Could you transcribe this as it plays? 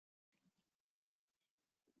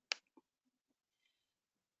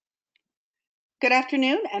Good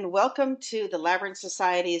afternoon, and welcome to the Labyrinth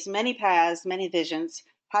Society's Many Paths, Many Visions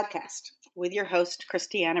podcast with your host,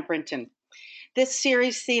 Christiana Brinton. This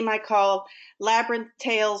series theme I call Labyrinth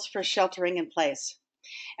Tales for Sheltering in Place.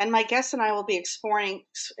 And my guests and I will be exploring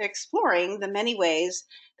the many ways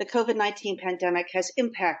the COVID-19 pandemic has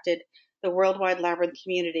impacted the worldwide labyrinth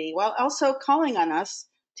community, while also calling on us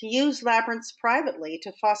to use labyrinths privately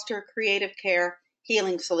to foster creative care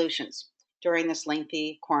healing solutions during this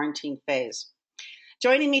lengthy quarantine phase.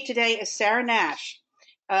 Joining me today is Sarah Nash.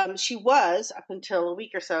 She was, up until a week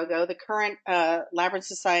or so ago, the current Labyrinth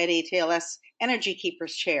Society TLS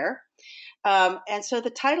EnergyKeepers chair. And so the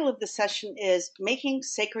title of the session is Making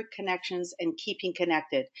Sacred Connections and Keeping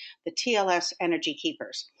Connected, the TLS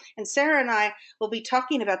EnergyKeepers. And Sarah and I will be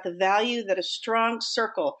talking about the value that a strong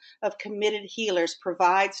circle of committed healers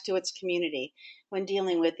provides to its community when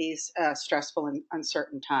dealing with these stressful and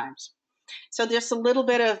uncertain times. So there's a little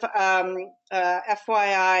bit of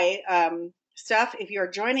FYI stuff. If you're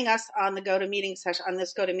joining us on the GoToMeeting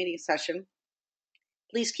session,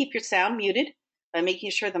 please keep your sound muted by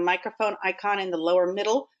making sure the microphone icon in the lower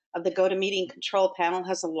middle of the GoToMeeting control panel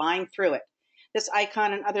has a line through it. This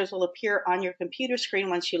icon and others will appear on your computer screen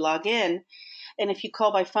once you log in, and if you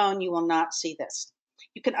call by phone, you will not see this.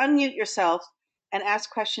 You can unmute yourself and ask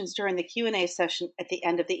questions during the Q&A session at the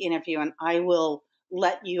end of the interview, and I will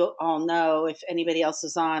let you all know if anybody else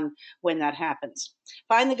is on when that happens.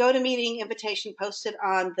 Find the GoToMeeting invitation posted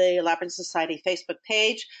on the Labyrinth Society Facebook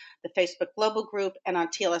page, the Facebook Global Group, and on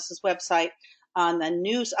TLS's website on the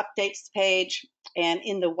News Updates page and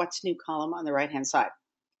in the What's New column on the right-hand side.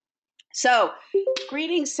 So,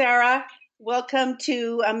 greetings, Sarah. Welcome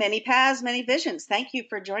to Many Paths, Many Visions. Thank you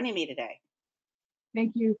for joining me today.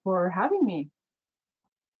 Thank you for having me.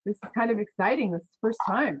 This is kind of exciting. This is the first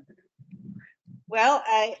time. Well,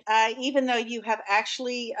 I even though you have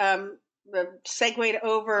actually segued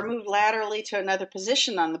over, moved laterally to another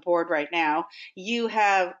position on the board right now, you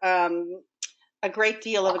have a great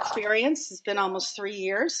deal of experience. It's been almost 3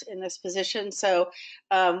 years in this position. So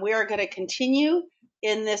we are going to continue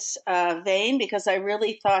in this vein because I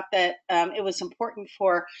really thought that it was important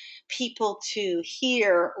for people to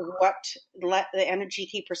hear what the Energy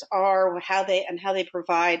Keepers are, how they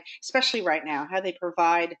provide, especially right now, how they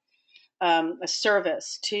provide a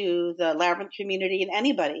service to the labyrinth community and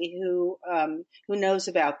anybody who knows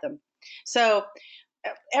about them. So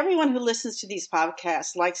everyone who listens to these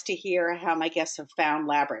podcasts likes to hear how my guests have found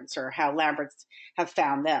labyrinths or how labyrinths have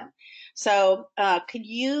found them. So could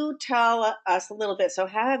you tell us a little bit? So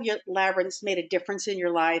how have your labyrinths made a difference in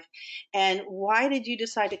your life? And why did you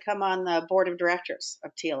decide to come on the board of directors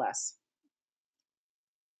of TLS?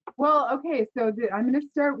 Well, okay, so I'm going to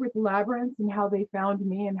start with labyrinths and how they found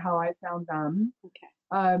me and how I found them. Okay.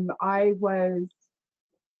 I was,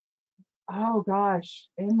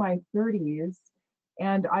 in my 30s,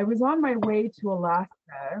 and I was on my way to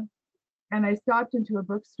Alaska, and I stopped into a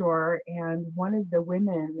bookstore, and one of the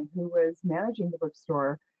women who was managing the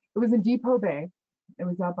bookstore, it was in Depot Bay. It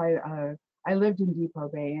was up by, I lived in Depot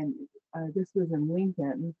Bay, and this was in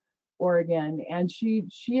Lincoln, Oregon, and she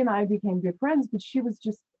and I became good friends, but she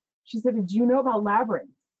said, "Do you know about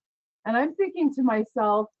labyrinths?" And I'm thinking to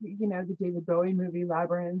myself, the David Bowie movie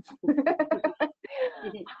Labyrinth.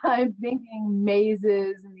 I'm thinking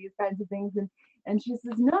mazes and these kinds of things. And she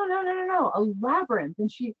says, no, a labyrinth.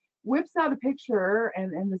 And she whips out a picture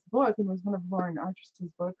and this book, and it was one of Lauren Archer's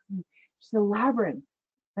books. And she said, Labyrinth.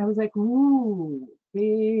 And I was like, ooh,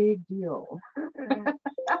 big deal.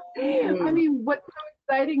 I mean, what's so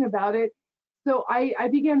exciting about it? So I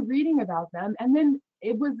began reading about them, and then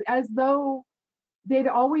it was as though they'd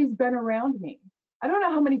always been around me. I don't know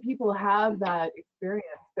how many people have that experience,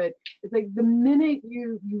 but it's like the minute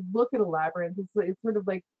you look at a labyrinth, it's sort of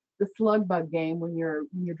like the slug bug game when you're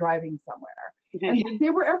driving somewhere, and they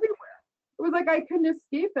were everywhere. It was like I couldn't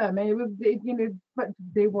escape them, and but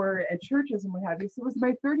they were at churches and what have you. So it was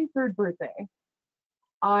my 33rd birthday.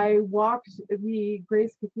 I walked the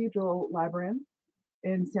Grace Cathedral Labyrinth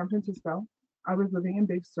in San Francisco. I was living in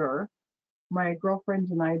Big Sur. My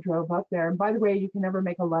girlfriend and I drove up there. And by the way, you can never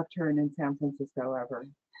make a left turn in San Francisco ever.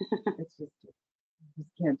 It's just, you just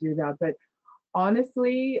can't do that. But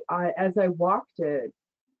honestly, as I walked it,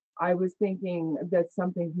 I was thinking that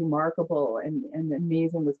something remarkable and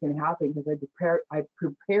amazing was going to happen because I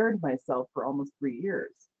prepared myself for almost 3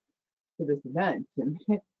 years for this event. And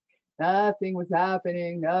nothing was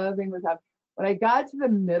happening. When I got to the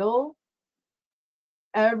middle,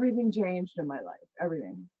 everything changed in my life.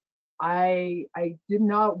 Everything. I did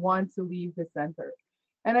not want to leave the center.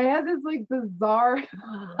 And I had this like bizarre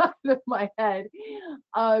out of my head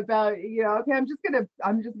about, okay, I'm just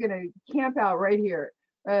gonna camp out right here,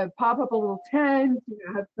 pop up a little tent,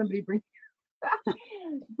 have somebody bring.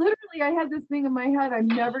 Literally, I had this thing in my head. I'm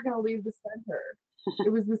never gonna leave the center.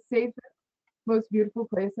 It was the safest, most beautiful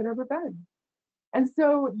place I'd ever been. And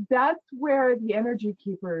so that's where the energy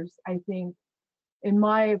keepers, I think, in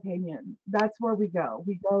my opinion, that's where we go.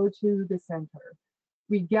 We go to the center.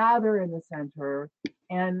 We gather in the center,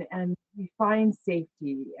 and we find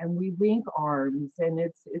safety, and we link arms. And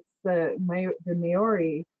it's the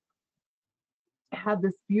Maori had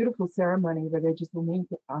this beautiful ceremony where they just link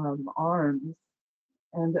arms.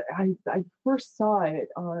 And I first saw it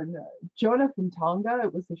on Jonah from Tonga.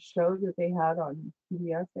 It was a show that they had on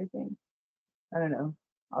PBS, I think. I don't know.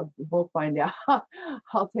 We'll find out.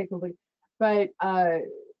 I'll take a look. But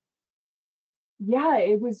yeah,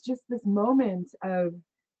 it was just this moment of,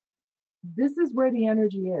 this is where the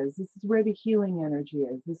energy is. This is where the healing energy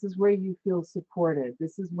is. This is where you feel supported.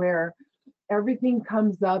 This is where everything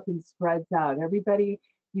comes up and spreads out. Everybody,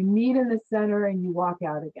 you meet in the center and you walk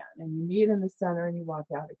out again. And you meet in the center and you walk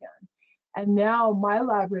out again. And now my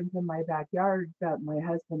labyrinth in my backyard that my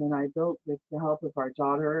husband and I built with the help of our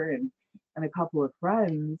daughter and a couple of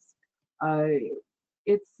friends,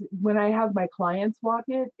 it's when I have my clients walk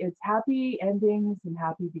it, it's happy endings and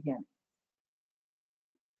happy beginnings.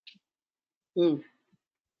 Mm.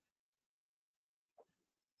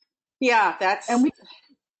 Yeah, that's. And we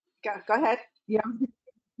go ahead. Yeah, we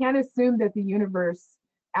can't assume that the universe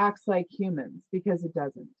acts like humans, because it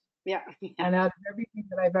doesn't. Yeah. And out of everything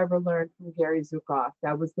that I've ever learned from Gary Zukav,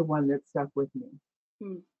 that was the one that stuck with me.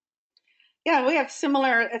 Mm. Yeah, we have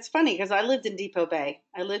similar. It's funny because I lived in Depot Bay.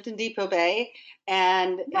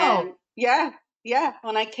 And yeah, yeah.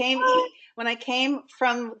 When I came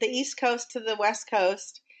from the East Coast to the West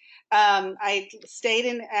Coast, I stayed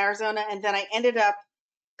in Arizona, and then I ended up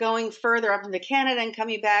going further up into Canada and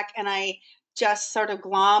coming back, and I just sort of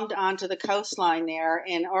glommed onto the coastline there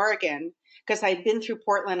in Oregon because I'd been through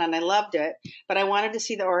Portland and I loved it, but I wanted to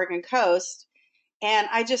see the Oregon coast, and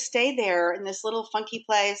I just stayed there in this little funky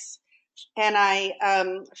place. And I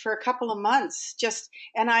for a couple of months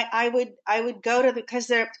and I would go to because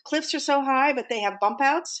the cliffs are so high, but they have bump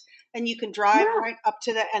outs, and you can drive right up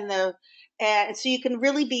to and so you can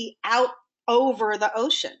really be out over the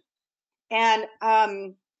ocean. And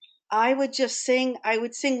I would sing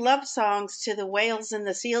love songs to the whales and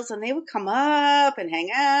the seals, and they would come up and hang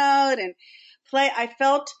out and play. I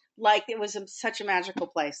felt like it was such a magical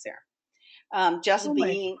place there.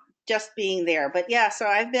 Just being there. But yeah, so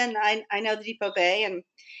I know the Depot Bay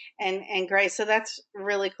and Grace, so that's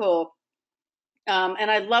really cool.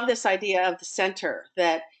 And I love this idea of the center,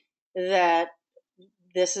 that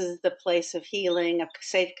this is the place of healing, a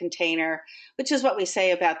safe container, which is what we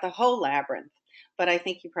say about the whole labyrinth. But I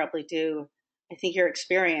think you probably do. I think your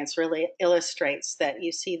experience really illustrates that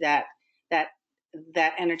you see that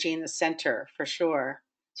energy in the center for sure.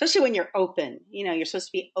 Especially when you're open, you're supposed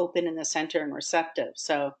to be open in the center and receptive.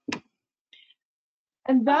 So,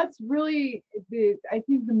 and that's really I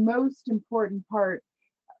think the most important part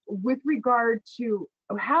with regard to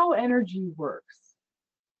how energy works.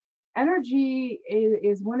 Energy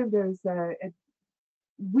is one of those,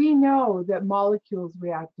 we know that molecules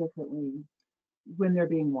react differently when they're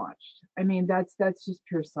being watched. I mean, that's just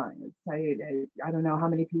pure science. I don't know how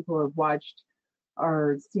many people have watched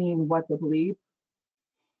or seen What the Bleep,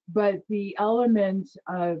 but the element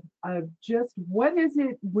of just what is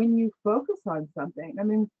it when you focus on something. I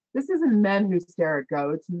mean, this isn't men who stare at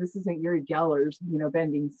goats, and this isn't Uri Geller's,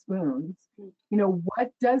 bending spoons.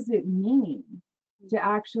 What does it mean to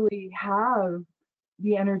actually have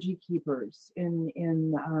the energy keepers in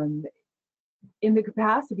the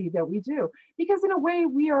capacity that we do? Because in a way,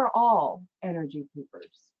 we are all energy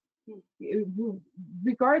keepers.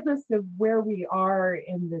 Regardless of where we are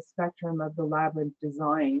in the spectrum of the labyrinth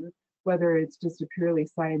design, whether it's just a purely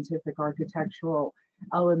scientific architectural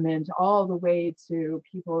element, all the way to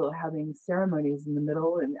people having ceremonies in the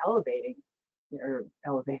middle and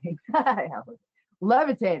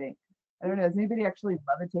levitating. I don't know, has anybody actually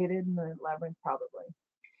levitated in the labyrinth? Probably.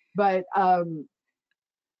 But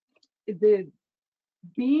the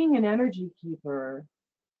being an energy keeper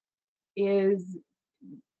is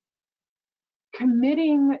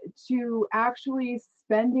committing to actually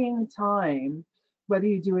spending time, whether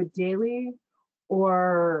you do it daily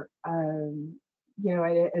or at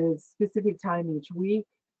a specific time each week,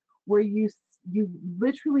 where you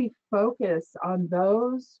literally focus on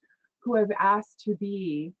those who have asked to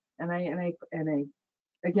be, and I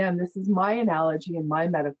again, this is my analogy and my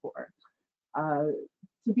metaphor,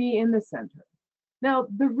 to be in the center. Now,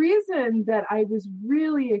 the reason that I was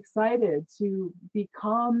really excited to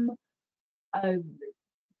become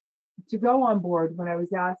to go on board when I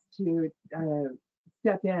was asked to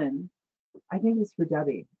step in, I think it was for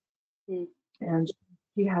Debbie. Mm. And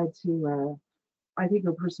she had to, I think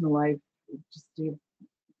her personal life just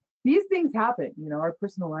these things happen, our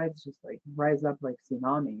personal lives just like rise up like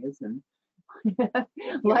tsunamis, and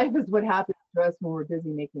life is what happens to us when we're busy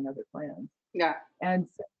making other plans. Yeah. And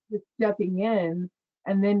so just stepping in,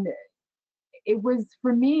 and then it was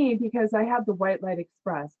for me because I have the White Light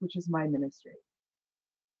Express, which is my ministry.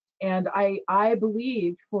 And I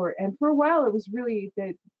believed for a while it was really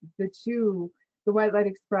the White Light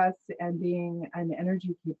Express and being an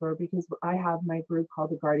energy keeper, because I have my group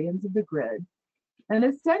called the Guardians of the Grid. And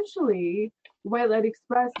essentially, the White Light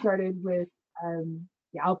Express started with,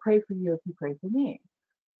 I'll pray for you if you pray for me.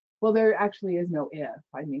 Well, there actually is no if.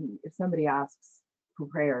 I mean, if somebody asks for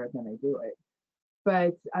prayer, then I do it.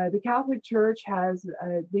 But the Catholic Church has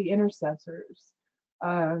the intercessors,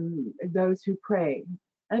 those who pray.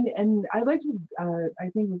 And I like to, I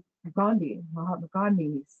think Mahatma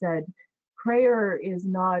Gandhi said, prayer is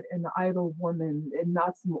not an idle woman and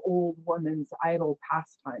not some old woman's idle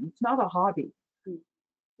pastime. It's not a hobby.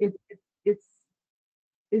 It's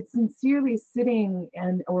sincerely sitting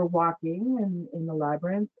or walking in the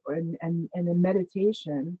labyrinth and in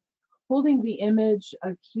meditation, holding the image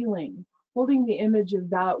of healing, holding the image of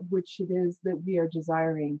that which it is that we are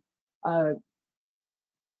desiring.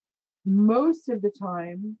 Most of the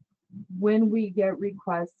time, when we get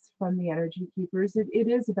requests from the energy keepers, it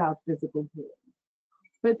is about physical healing.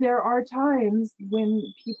 But there are times when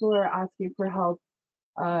people are asking for help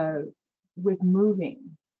with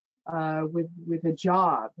moving, with a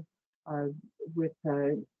job, with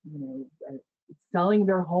selling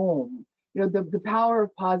their home. The power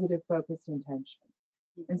of positive focused intention.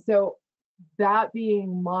 And so that was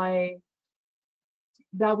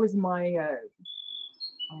my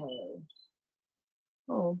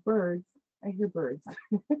oh, birds. I hear birds.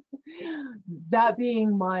 That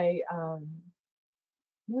being my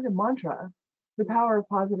mantra, the power of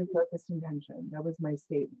positive focused intention. That was my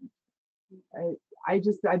statement. I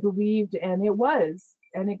believed, and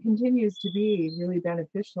it continues to be really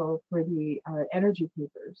beneficial for the energy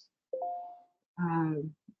keepers.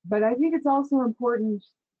 But I think it's also important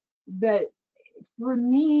that, for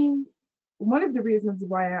me, one of the reasons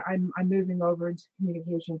why I'm moving over into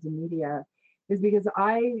communications and media is because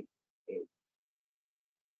I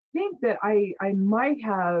think that I might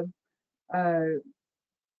have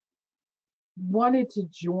wanted to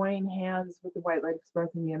join hands with the White Light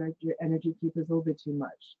Express and the energy keepers a little bit too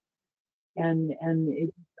much. And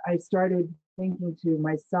I started thinking to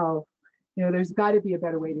myself, there's got to be a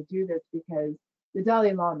better way to do this, because the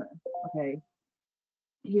Dalai Lama,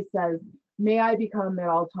 he says, may I become at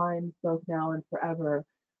all times, both now and forever,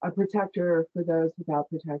 a protector for those without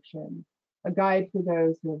protection, a guide for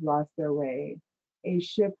those who have lost their way, a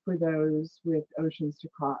ship for those with oceans to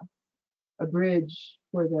cross, a bridge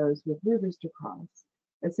for those with rivers to cross,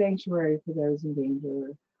 a sanctuary for those in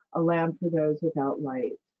danger, a lamp for those without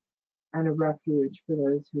light, and a refuge for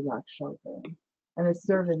those who lack shelter, and a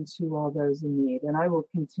servant to all those in need. And I will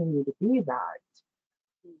continue to be that.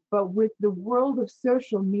 But with the world of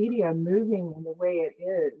social media moving in the way it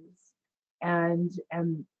is, and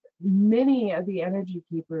many of the energy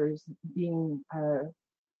keepers being,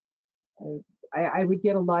 I would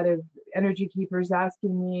get a lot of energy keepers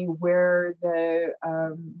asking me where the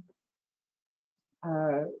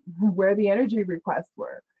energy requests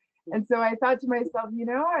were. And so I thought to myself,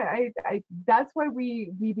 I that's why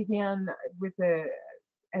we began with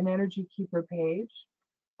an energy keeper page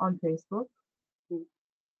on Facebook.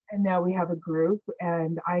 And now we have a group,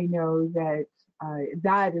 and I know that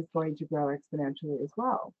that is going to grow exponentially as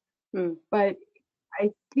well. But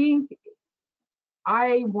I think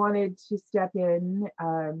I wanted to step in.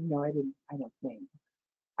 No, I didn't. I don't think.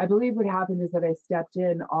 I believe what happened is that I stepped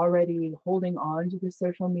in already holding on to the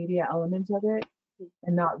social media element of it,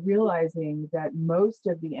 and not realizing that most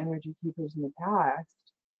of the energy keepers in the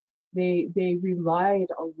past, they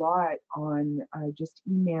relied a lot on just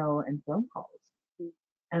email and phone calls.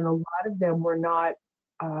 And a lot of them were not,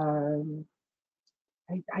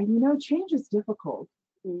 change is difficult.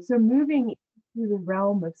 So moving into the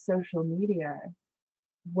realm of social media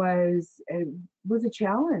was a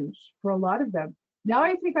challenge for a lot of them. Now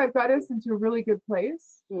I think I've got us into a really good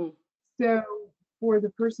place. So for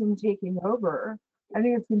the person taking over, I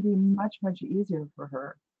think it's going to be much, much easier for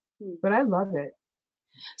her. But I love it.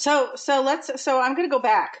 So I'm going to go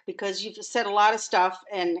back because you've said a lot of stuff,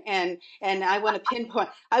 and I want to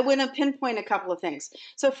pinpoint a couple of things.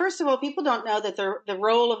 So first of all, people don't know that the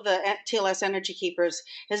role of the TLS Energy Keepers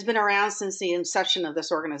has been around since the inception of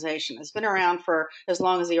this organization. It's been around for as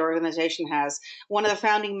long as the organization has. One of the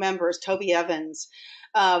founding members, Toby Evans,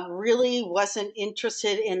 really wasn't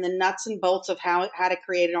interested in the nuts and bolts of how to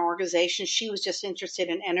create an organization. She was just interested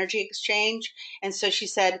in energy exchange, and so she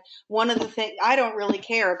said, one of the things, I don't really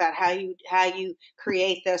care about how you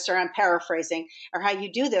create this, or I'm paraphrasing, or how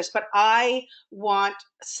you do this, but I want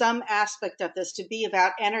some aspect of this to be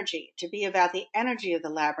about energy, to be about the energy of the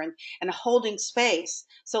labyrinth and holding space.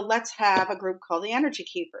 So let's have a group called the Energy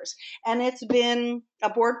Keepers. And it's been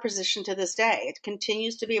a board position to this day. It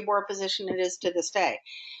continues to be a board position. It is to this day.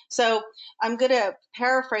 So I'm going to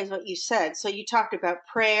paraphrase what you said. So you talked about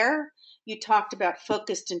prayer, you talked about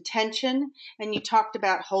focused intention, and you talked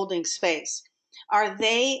about holding space. Are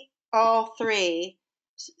they all three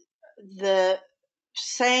the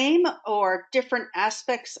same or different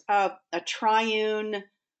aspects of a triune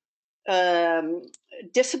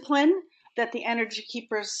discipline that the Energy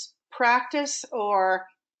Keepers practice, or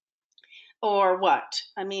what?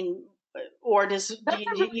 I mean, or do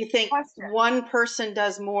you think Question. one person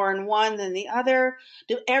does more in one than the other?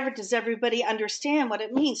 Does everybody understand what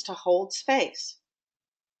it means to hold space?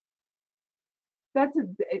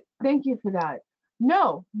 Thank you for that.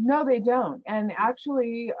 No, they don't. And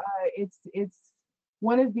actually, it's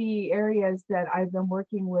one of the areas that I've been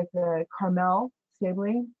working with Carmel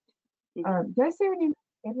Stabley. Did I say her name?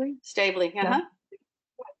 Stabley? Stabley, Yeah,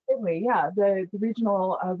 Stabley. Yeah, the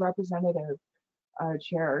regional representative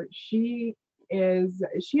chair. She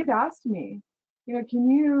had asked me, can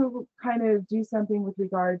you kind of do something with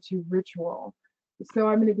regard to ritual? So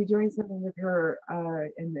I'm going to be doing something with her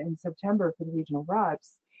in September for the regional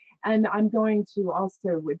reps, and I'm going to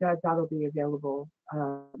also with that'll be available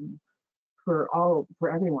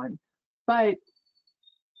for everyone. But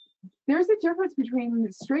there's a difference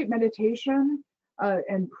between straight meditation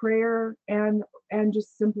and prayer and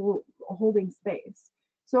just simple holding space.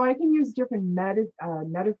 So I can use different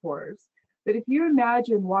metaphors. But if you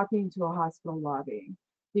imagine walking to a hospital lobby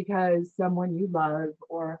because someone you love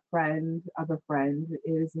or a friend of a friend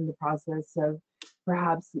is in the process of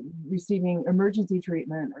perhaps receiving emergency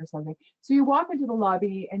treatment or something. So you walk into the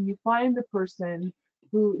lobby and you find the person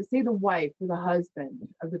who, say the wife or the husband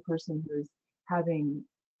of the person who's having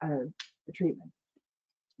a treatment.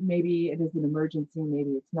 Maybe it is an emergency,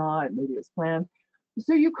 maybe it's not, maybe it's planned.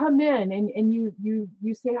 So you come in and you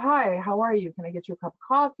say, hi, how are you? Can I get you a cup of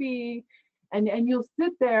coffee? And you'll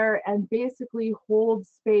sit there and basically hold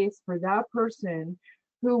space for that person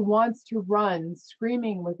who wants to run,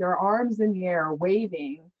 screaming with their arms in the air,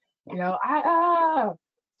 waving, ah.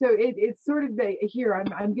 So it's sort of here,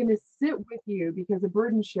 I'm going to sit with you because a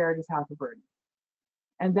burden shared is half a burden.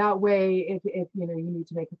 And that way, if you need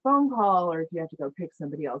to make a phone call or if you have to go pick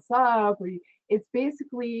somebody else up, it's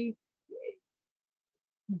basically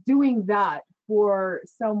doing that for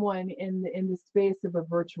someone in the space of a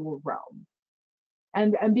virtual realm.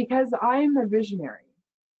 And because I'm a visionary,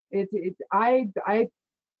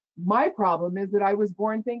 my problem is that I was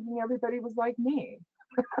born thinking everybody was like me.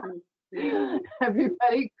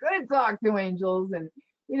 Everybody could talk to angels and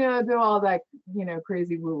do all that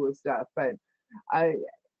crazy woo-woo stuff, but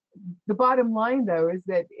the bottom line though is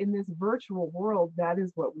that in this virtual world, that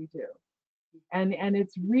is what we do, and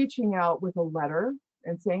it's reaching out with a letter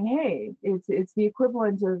and saying, hey, it's the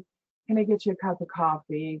equivalent of, can I get you a cup of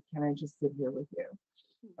coffee? Can I just sit here with you?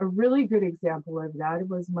 A really good example of that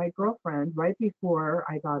was my girlfriend right before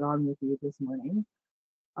I got on with you this morning.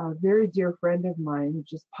 A very dear friend of mine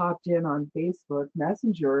just popped in on Facebook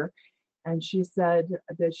Messenger, and she said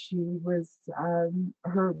that she was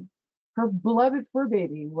her beloved fur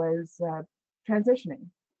baby was transitioning,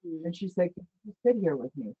 and she said, "Can you sit here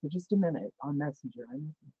with me for just a minute on Messenger?"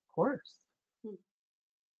 And of course.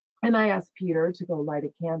 And I asked Peter to go light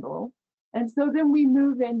a candle, and so then we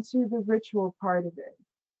move into the ritual part of it.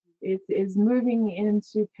 It is moving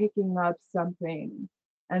into picking up something,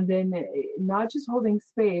 and then not just holding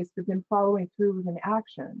space, but then following through with an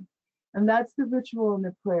action. And that's the ritual and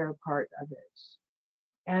the prayer part of it.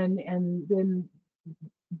 And then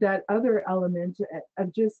that other element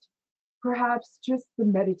of just perhaps just the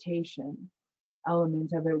meditation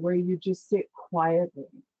element of it, where you just sit quietly.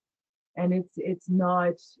 And it's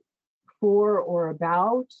not for or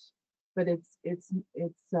about, but it's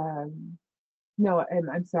no,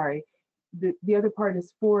 I'm sorry. The other part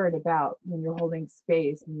is for and about, when you're holding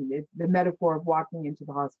space, and the metaphor of walking into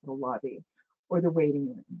the hospital lobby or the waiting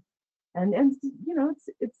room. And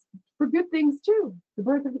it's for good things too. The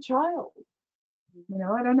birth of a child. You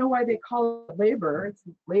know, I don't know why they call it labor. It's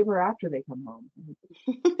labor after they come home.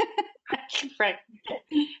 Right.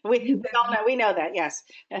 We all know, we know that, yes.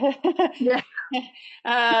 Yeah.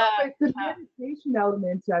 uh, But the meditation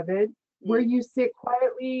element of it, where you sit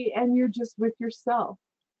quietly and you're just with yourself.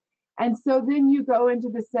 And so then you go into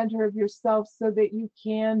the center of yourself so that you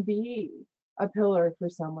can be a pillar for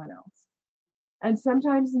someone else. And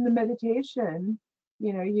sometimes in the meditation,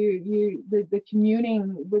 you know, the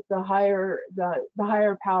communing with the higher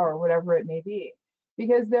power, whatever it may be,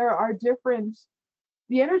 because there are different.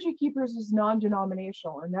 The Energy Keepers is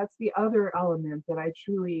non-denominational, and that's the other element that I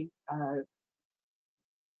truly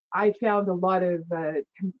I found a lot of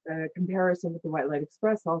comparison with the White Light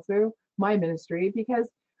Express, also my ministry, because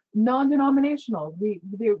non-denominational.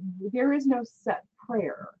 There is no set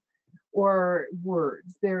prayer or words.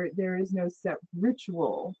 There is no set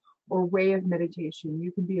ritual or way of meditation.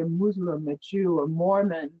 You can be a Muslim, a Jew, a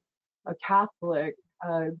Mormon, a Catholic,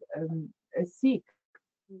 a Sikh,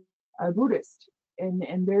 a Buddhist,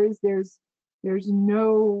 and there's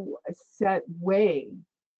no set way.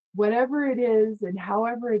 Whatever it is and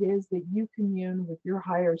however it is that you commune with your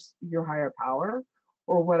higher power,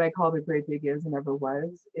 or what I call the great big is and ever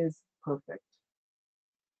was, is perfect.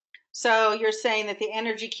 So you're saying that the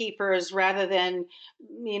energy keepers, rather than,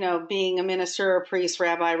 being a minister, a priest,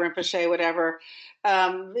 rabbi, rinpoche, whatever,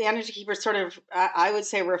 the energy keepers sort of, I would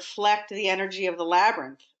say, reflect the energy of the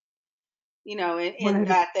labyrinth. In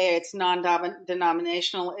that it's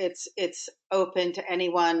non-denominational, it's open to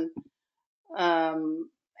anyone, and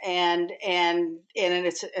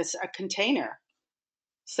it's a container,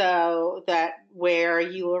 so that where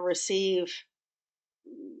you will receive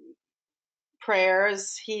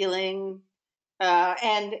prayers, healing,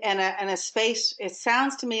 and a space. It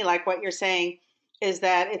sounds to me like what you're saying is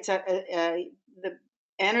that it's the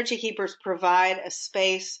energy keepers provide a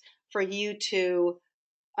space for you to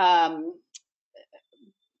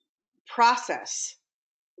process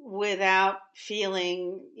without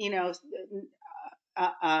feeling,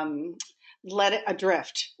 let it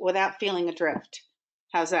adrift, without feeling adrift.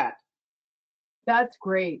 How's that? That's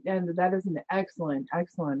great, and that is an excellent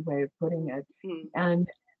way of putting it. And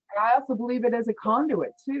I also believe it as a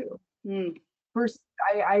conduit too. First,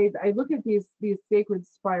 I look at these sacred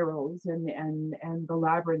spirals and the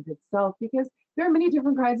labyrinth itself, because there are many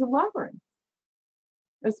different kinds of labyrinths,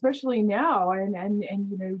 especially now. And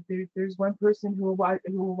there's one person who will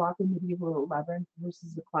walk a medieval labyrinth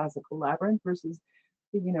versus a classical labyrinth versus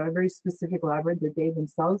a very specific labyrinth that they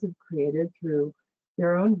themselves have created through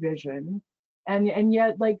their own vision. And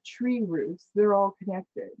yet, like tree roots, they're all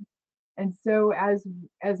connected. And so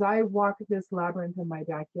as I walk this labyrinth in my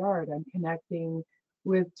backyard, I'm connecting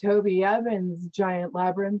with Toby Evans' giant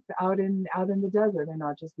labyrinth out in the desert, and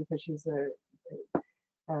not just because she's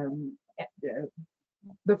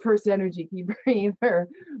the first energy keeper either,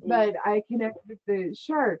 but I connect with the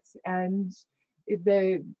sharks, and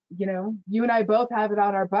you and I both have it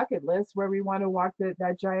on our bucket list where we want to walk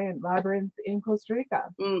that giant labyrinth in Costa Rica.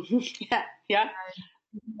 Yeah.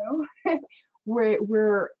 And,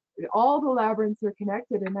 where all the labyrinths are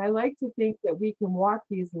connected, and I like to think that we can walk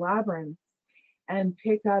these labyrinths and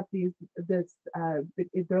pick up they're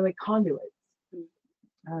like conduits,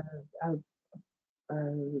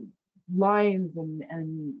 lines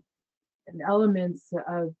and elements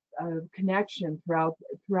of connection throughout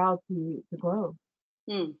the globe.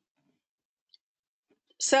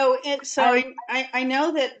 So I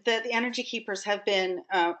know that the energy keepers have been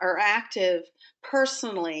are active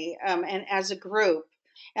personally, and as a group,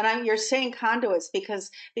 and you're saying conduits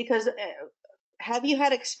because have you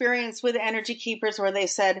had experience with energy keepers where they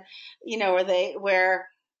said,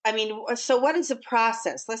 so what is the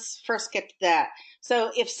process? Let's first get to that.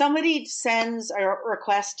 So if somebody sends a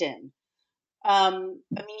request in,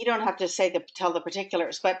 you don't have to tell the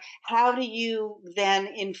particulars, but how do you then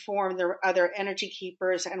inform the other energy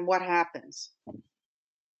keepers, and what happens?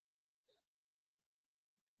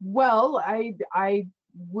 Well, I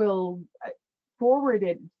will forward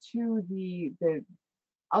it to the.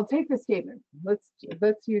 I'll take the statement. Let's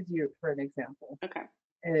use you for an example. Okay.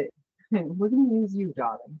 We're going to use you,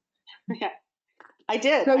 darling. Yeah, I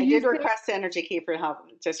did. So I did request energy keeper help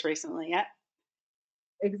just recently. Yeah.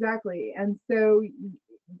 Exactly. And so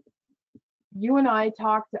you and I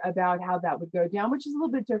talked about how that would go down, which is a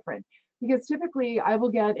little bit different, because typically I will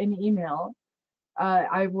get an email.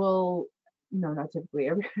 I will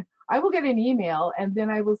get an email, and then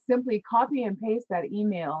I will simply copy and paste that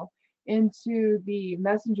email into the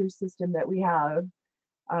messenger system that we have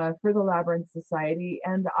for the Labyrinth Society.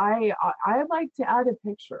 And I like to add a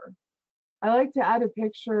picture. I like to add a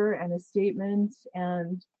picture and a statement,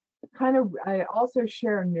 and I also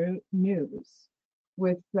share news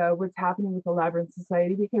with what's happening with the Labyrinth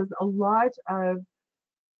Society, because a lot of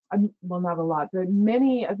well, not a lot, but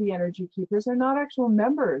many of the Energy Keepers are not actual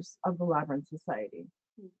members of the Labyrinth Society.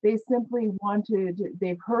 They simply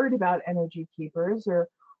they've heard about Energy Keepers, or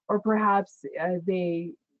perhaps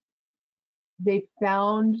they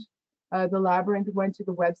found the Labyrinth, went to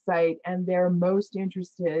the website, and they're most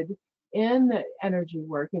interested in energy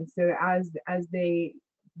work. And so as they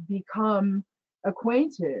become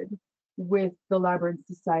acquainted with the Labyrinth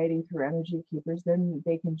Society through Energy Keepers, then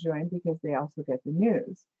they can join because they also get the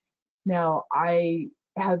news. Now, I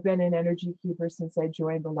have been an Energy Keeper since I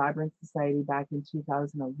joined the Labyrinth Society back in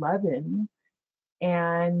 2011.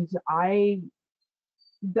 And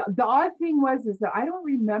the odd thing is that I don't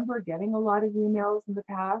remember getting a lot of emails in the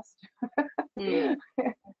past.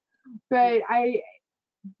 But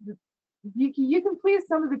you can please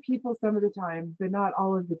some of the people some of the time, but not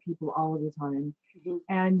all of the people all of the time. Mm-hmm.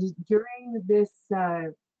 And during this,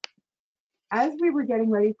 as we were getting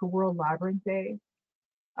ready for World Labyrinth Day,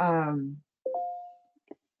 and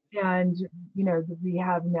we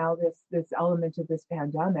have now this element of this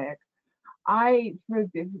pandemic. It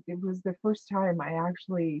was the first time I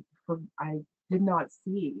did not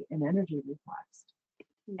see an energy request,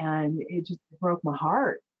 and it just broke my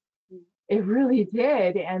heart. It really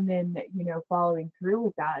did. And then following through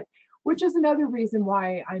with that, which is another reason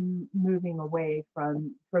why I'm moving away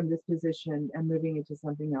from this position and moving into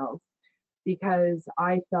something else, because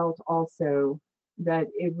I felt also that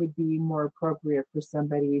it would be more appropriate for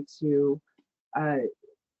somebody to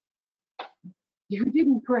who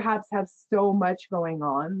didn't perhaps have so much going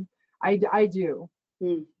on. I do.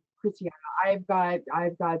 Christiana, I've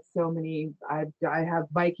got so many. I have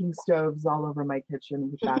Viking stoves all over my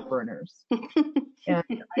kitchen with fat burners, and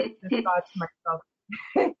I just thought to myself,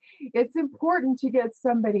 it's important to get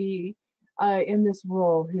somebody in this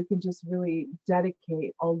role who can just really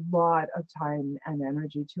dedicate a lot of time and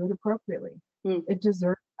energy to it appropriately. It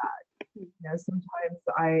deserves that. Sometimes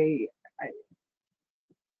I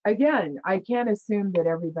can't assume that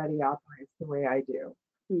everybody operates the way I do,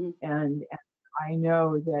 and I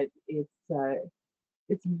know that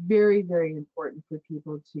it's very, very important for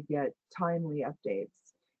people to get timely updates.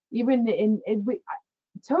 Even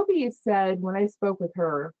Toby said, when I spoke with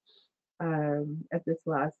her at this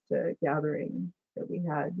last gathering that we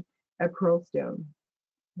had at Pearlstone,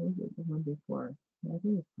 what was it, the one before? I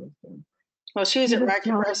think it was Pearlstone. Well, she was at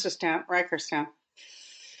Rikerstown.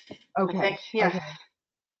 Okay. Yeah. Okay.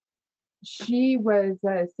 She was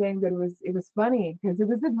saying that it was funny because it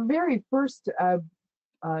was the very first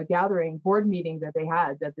gathering board meeting that they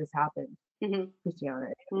had that this happened.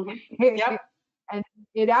 Christiana. Yep. And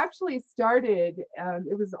it actually started.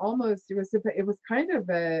 It was kind of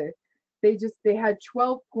they had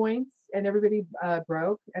 12 points and everybody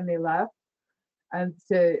broke and they left and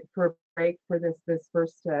for a break for this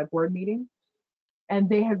first board meeting, and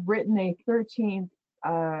they had written a 13th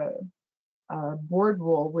board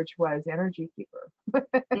rule, which was Energy Keeper.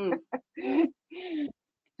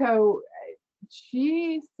 So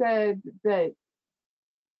she said that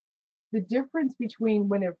the difference between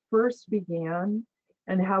when it first began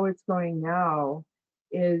and how it's going now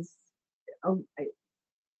is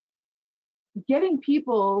getting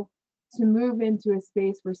people to move into a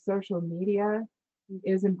space where social media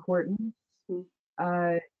is important.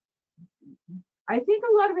 I think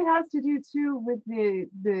a lot of it has to do too with the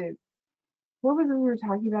what was it we were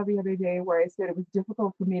talking about the other day, where I said it was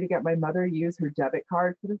difficult for me to get my mother to use her debit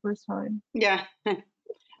card for the first time. Yeah.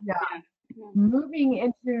 Moving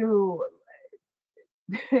into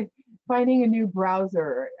finding a new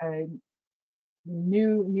browser,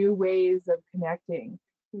 new ways of connecting.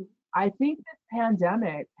 I think this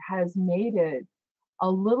pandemic has made it a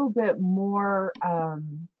little bit more,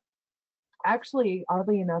 actually,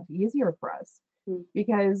 oddly enough, easier for us,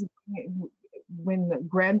 because when the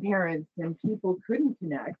grandparents and people couldn't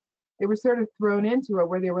connect, they were sort of thrown into it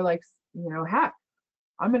where they were like, heck,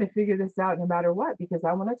 I'm going to figure this out no matter what, because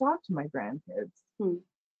I want to talk to my grandkids.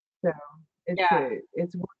 So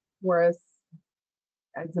it's for us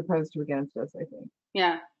as opposed to against us, I think.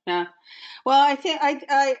 Yeah. Well, I think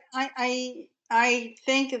I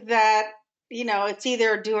think that it's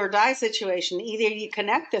either a do or die situation. Either you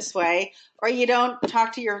connect this way, or you don't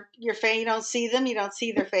talk to your family. You don't see them. You don't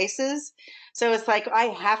see their faces. So it's like, I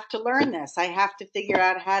have to learn this. I have to figure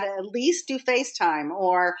out how to at least do FaceTime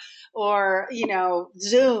or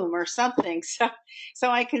Zoom or something. So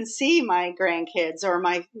I can see my grandkids or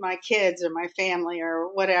my kids or my family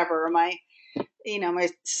or whatever, or my my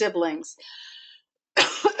siblings.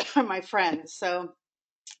 from my friends. So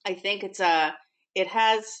I think it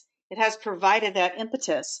has provided that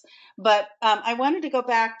impetus. But I wanted to go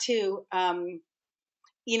back to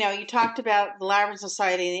you talked about the Labyrinth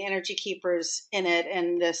Society and the Energy Keepers in it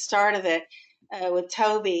and the start of it with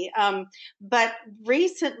Toby. But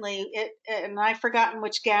recently, and I've forgotten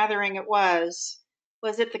which gathering it was.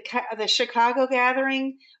 Was it the Chicago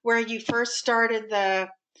gathering where you first started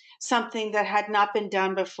something that had not been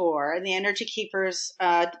done before, and the Energy Keepers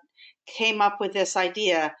came up with this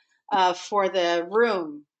idea for the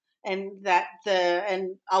room, and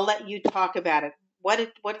and I'll let you talk about it. What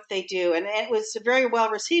did they do? And it was very well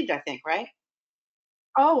received, I think, right?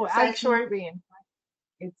 Oh, The sanctuary. absolutely.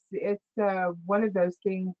 And it's one of those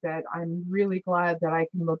things that I'm really glad that I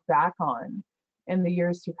can look back on in the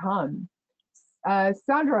years to come.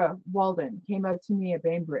 Sandra Walden came up to me at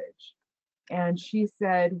Bainbridge, and she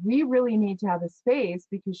said we really need to have a space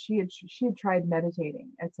because she had tried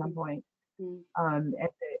meditating at some point. Mm-hmm.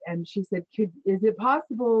 And she said, is it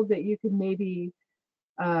possible that you could maybe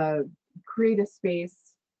create a space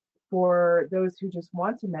for those who just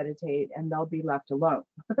want to meditate and they'll be left alone,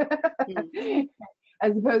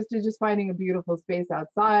 as opposed to just finding a beautiful space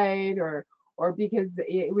outside, or because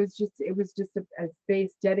it was just a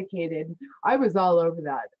space dedicated. I was all over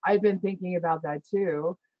that. I've been thinking about that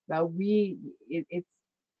too. It's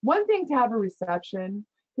one thing to have a reception,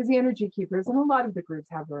 because the Energy Keepers and a lot of the groups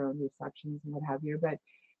have their own receptions and what have you, but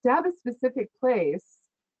to have a specific place,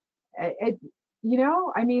 I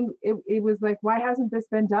mean, it was like, why hasn't this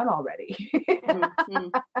been done already? Mm-hmm.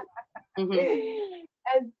 Mm-hmm.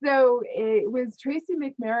 And so it was Tracy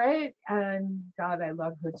McMerritt, and God, I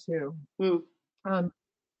love her too. Mm.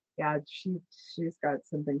 Yeah, she's got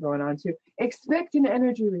something going on too. Expect an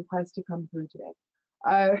energy request to come through today.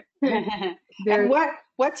 And what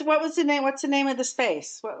was the name? What's the name of the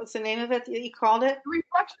space? What was the name of it that you called it?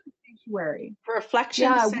 Reflection Sanctuary.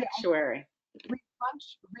 Reflection Sanctuary.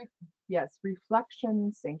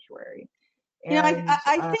 Reflection Sanctuary. And,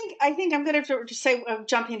 I think I'm going to say,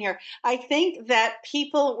 jump in here. I think that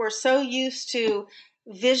people were so used to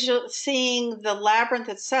seeing the labyrinth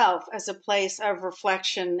itself as a place of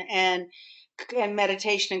reflection and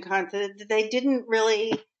meditation and content, that they didn't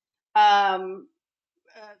really.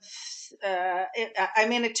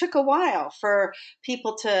 It took a while for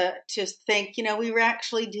people to think, we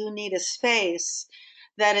actually do need a space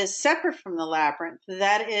that is separate from the labyrinth,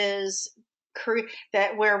 that is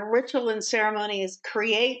that where ritual and ceremony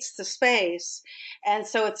creates the space, and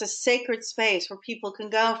so it's a sacred space where people can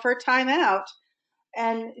go for a time out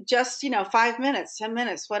and just 5 minutes, 10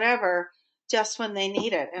 minutes, whatever, just when they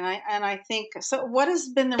need it. And I think so. What has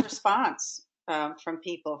been the response from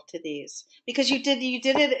people to these? Because you did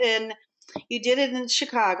it in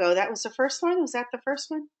Chicago. That was the first one. Was that the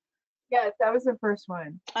first one? Yes, that was the first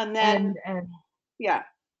one. And then yeah.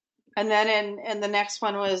 And then and the next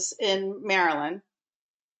one was in Maryland.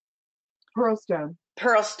 Pearlstone.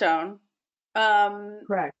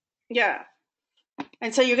 Correct. Yeah.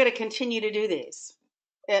 And so you're going to continue to do these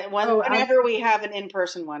whenever we have an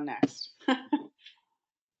in-person one next.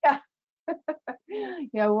 Yeah.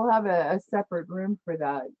 Yeah, we'll have a separate room for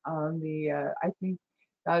that on I think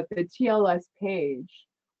the TLS page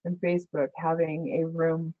on Facebook. Having a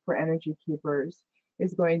room for Energy Keepers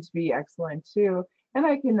is going to be excellent too. And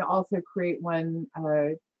I can also create one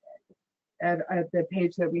at the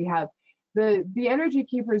page that we have. The Energy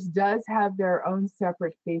Keepers does have their own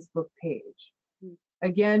separate Facebook page.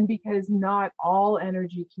 Again, because not all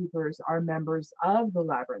Energy Keepers are members of the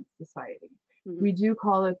Labyrinth Society. Mm-hmm. We do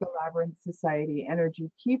call it the Labyrinth Society Energy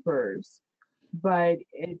Keepers, but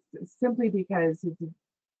it's simply because it's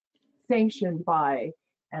sanctioned by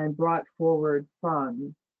and brought forward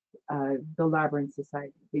from the Labyrinth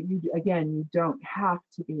Society. But you don't have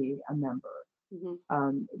to be a member.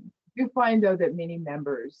 Mm-hmm. You find, though, that many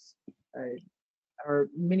members or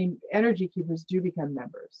many Energy Keepers do become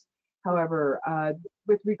members. However,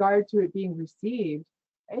 with regard to it being received,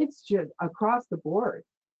 it's just across the board.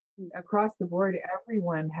 Across the board,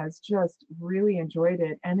 everyone has just really enjoyed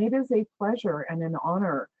it. And it is a pleasure and an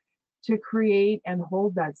honor to create and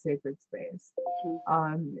hold that sacred space.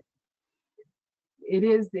 Mm-hmm. It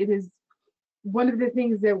is one of the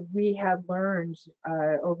things that we have learned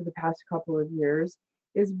over the past couple of years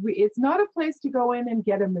is it's not a place to go in and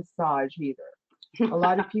get a massage either. A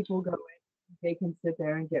lot of people go in, they can sit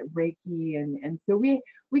there and get Reiki, and so we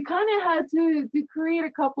kind of had to create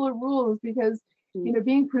a couple of rules because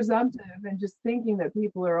being presumptive and just thinking that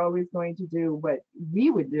people are always going to do what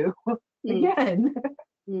we would do, again,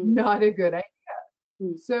 not a good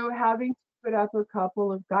idea. So having to put up a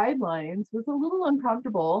couple of guidelines was a little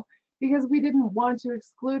uncomfortable because we didn't want to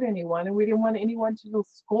exclude anyone, and we didn't want anyone to feel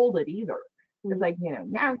scolded either. It's like, no, you're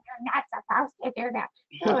not supposed to do that.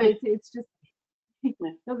 No, it's just,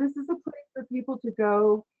 no, this is a place for people to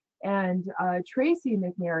go. And Tracy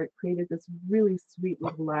McNair created this really sweet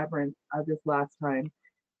little labyrinth this last time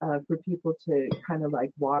for people to kind of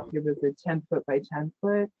like walk. It was a 10-foot by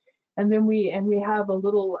 10-foot. And then we have a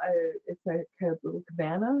little, it's a kind of little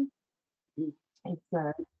cabana. It's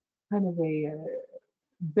a kind of a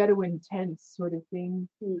Bedouin tent sort of thing,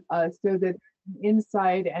 so that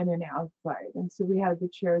inside and an outside. And so we have the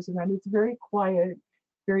chairs around. It's very quiet,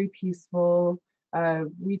 very peaceful.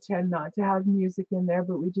 We tend not to have music in there,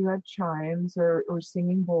 but we do have chimes or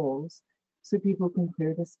singing bowls so people can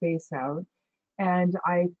clear the space out. And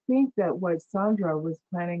I think that what Sandra was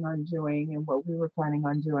planning on doing and what we were planning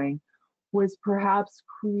on doing was perhaps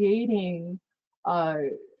creating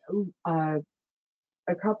a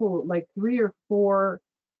couple, like 3 or 4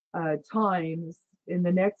 times in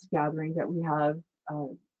the next gathering that we have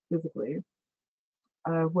physically,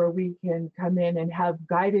 where we can come in and have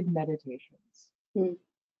guided meditations.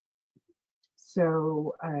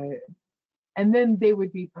 So, and then they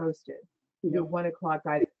would be posted. 1 o'clock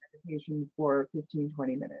guided meditation for 15-20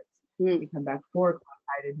 minutes. We come back 4 o'clock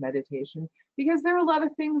guided meditation, because there are a lot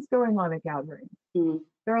of things going on at gatherings.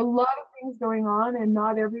 There are a lot of things going on, and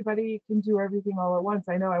not everybody can do everything all at once.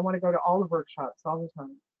 I know I want to go to all the workshops all the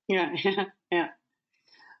time. Yeah.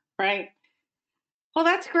 Right. Well,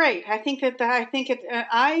 that's great. I think that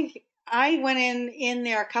I went in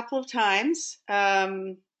there a couple of times.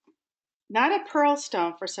 Not at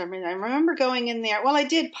Pearlstone for some reason. I remember going in there. Well, I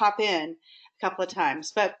did pop in a couple of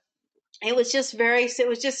times, but it was just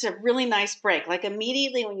a really nice break. Like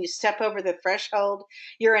immediately when you step over the threshold,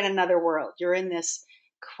 you're in another world. You're in this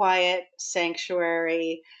quiet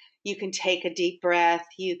sanctuary. You can take a deep breath.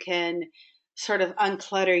 You can sort of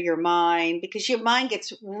unclutter your mind, because your mind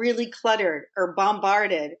gets really cluttered or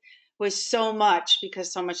bombarded with so much,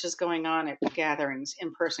 because so much is going on at gatherings,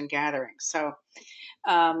 in-person gatherings. So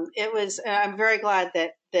I'm very glad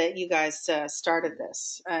that you guys started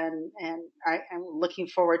this, and I'm looking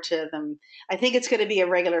forward to them. I think it's going to be a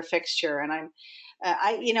regular fixture, and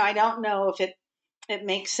I don't know if it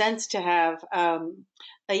makes sense to have a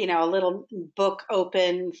little book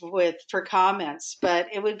open for comments, but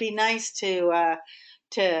it would be nice to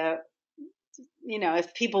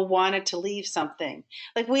if people wanted to leave something,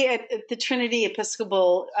 like we at the Trinity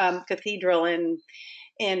Episcopal Cathedral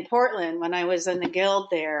in Portland, when I was in the guild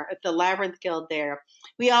there, at the Labyrinth Guild there,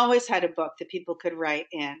 we always had a book that people could write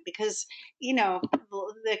in, because, the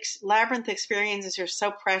Labyrinth experiences are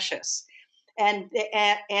so precious, and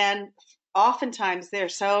oftentimes they're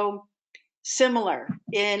so similar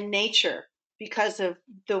in nature because of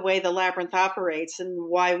the way the Labyrinth operates and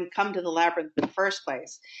why we come to the Labyrinth in the first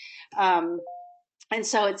place. And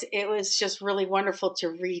so it was just really wonderful to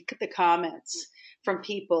read the comments from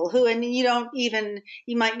people who, and you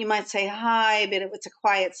might say hi, but it was a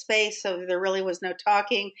quiet space, so there really was no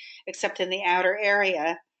talking except in the outer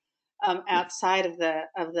area, outside of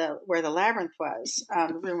the where the labyrinth was,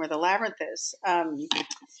 the room where the labyrinth is.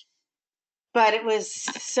 But it was,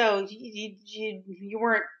 so you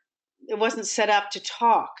weren't, it wasn't set up to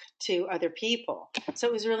talk to other people, so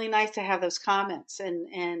it was really nice to have those comments, and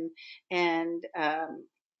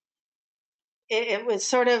it was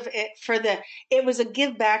sort of it was a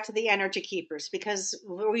give back to the Energy Keepers, because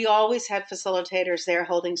we always had facilitators there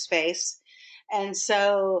holding space. And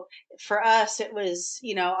so for us, it was,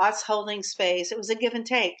 us holding space. It was a give and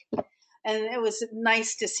take. And it was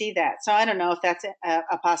nice to see that. So I don't know if that's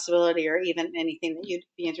a possibility, or even anything that you'd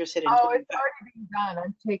be interested in. Oh, it's already being done.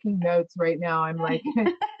 I'm taking notes right now. I'm like,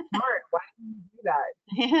 darn, why didn't you do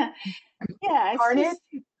that? Yeah. Darn it.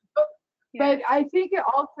 But I think it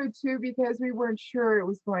also too, because we weren't sure it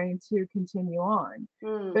was going to continue on,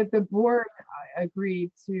 but the board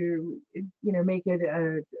agreed to, make it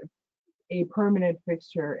a permanent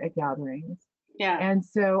fixture at gatherings. Yeah. And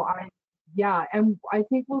so and I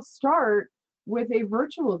think we'll start with a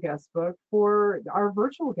virtual guest book for our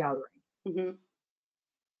virtual gathering. Mm-hmm.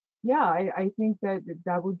 Yeah, I think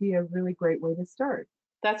that would be a really great way to start.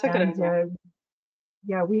 That's a good idea.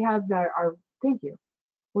 Yeah, we have thank you.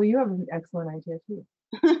 Well, you have an excellent idea too.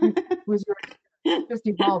 Was just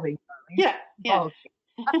evolving. Yeah.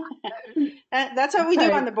 That's what we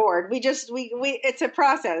do on the board. We it's a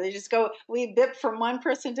process. We bip from one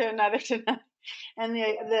person to another and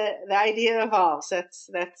the idea evolves. That's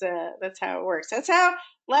how it works. That's how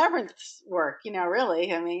labyrinths work.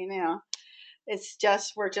 Really. I mean,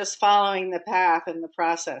 we're just following the path and the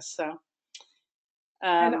process. So,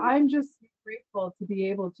 and I'm just grateful to be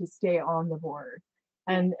able to stay on the board.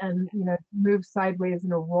 and move sideways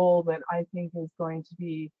in a role that I think is going to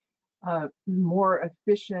be more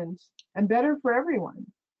efficient and better for everyone.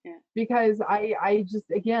 Yeah. Because I just,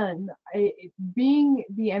 again, being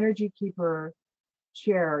the energy keeper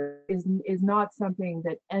chair is not something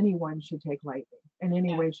that anyone should take lightly in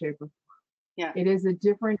any way, shape, or form. Yeah. It is a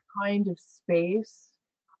different kind of space.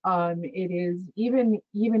 It is even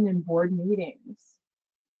in board meetings,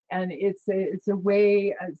 and it's a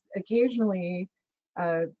way, occasionally,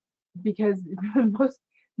 uh, because most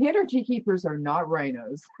the energy keepers are not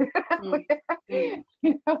rhinos. Mm. Mm.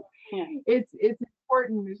 You know, Yeah. it's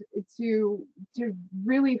important to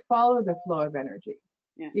really follow the flow of energy.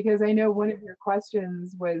 Yeah. Because I know one of your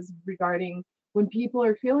questions was regarding when people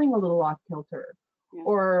are feeling a little off kilter, Yeah.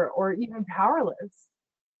 or even powerless.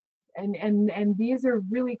 And these are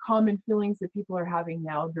really common feelings that people are having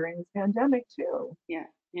now during this pandemic too. Yeah.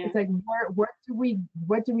 Yeah. It's like, what do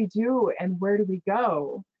we do, and where do we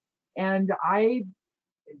go? And I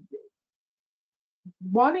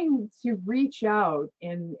wanting to reach out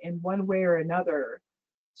in one way or another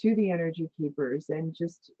to the energy keepers, and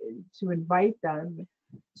just to invite them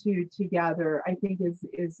to gather, I think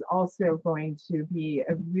is also going to be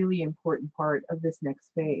a really important part of this next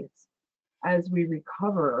phase as we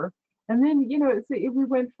recover. And then, we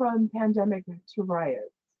went from pandemic to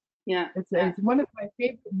riots. Yeah. It's one of my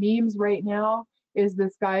favorite memes right now, is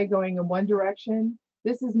this guy going in one direction.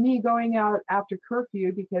 This is me going out after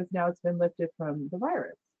curfew because now it's been lifted from the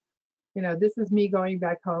virus. This is me going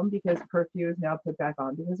back home because curfew is now put back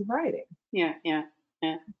on because of rioting. Yeah. Yeah.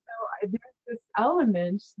 Yeah. So there's this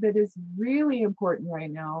element that is really important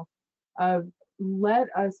right now of, let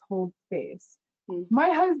us hold space. Mm. My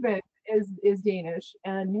husband is Danish,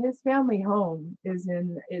 and his family home is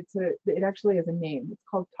it actually has a name. It's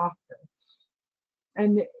called Tofte.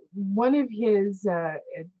 And one of his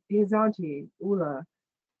auntie, Ula,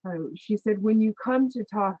 she said, when you come to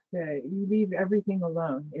Tofte, you leave everything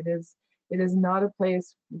alone. It is not a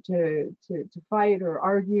place to fight or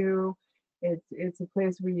argue. It's a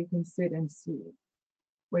place where you can sit and see,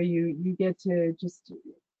 where you get to just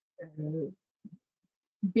uh,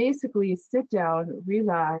 basically sit down,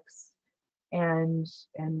 relax, and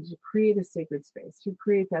create a sacred space, to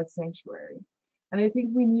create that sanctuary. And I think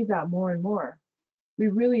we need that more and more. We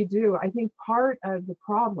really do. I think part of the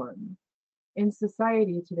problem in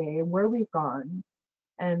society today, and where we've gone,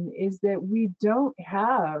 and is that we don't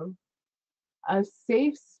have a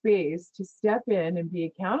safe space to step in and be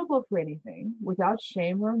accountable for anything without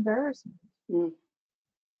shame or embarrassment. Mm.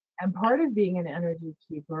 And part of being an energy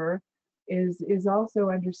keeper is also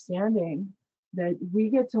understanding that we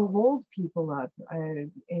get to hold people up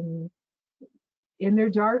in their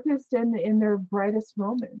darkest and in their brightest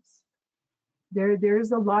moments.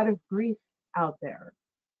 There's a lot of grief out there.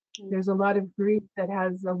 There's a lot of grief that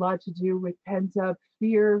has a lot to do with pent up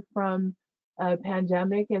fear from a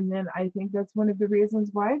pandemic. And then I think that's one of the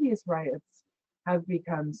reasons why these riots have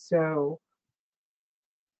become so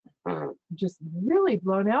just really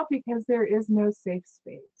blown out, because there is no safe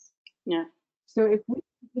space. Yeah. So if we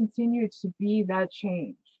continue to be that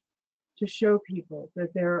change, to show people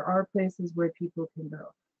that there are places where people can go.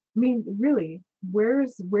 I mean, really, where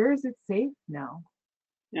is it safe now?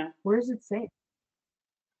 Yeah. Where is it safe?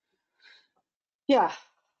 Yeah.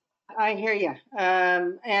 I hear you.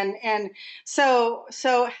 And so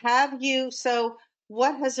have you? So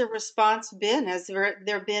what has the response been? Has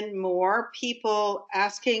there been more people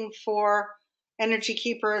asking for Energy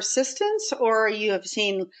Keeper assistance, or you have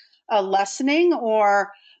seen a lessening,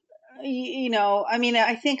 or I mean,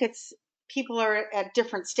 I think it's people are at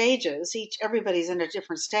different stages. Everybody's in a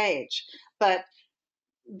different stage, but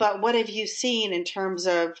what have you seen in terms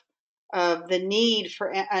of the need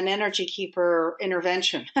for an Energy Keeper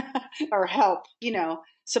intervention or help,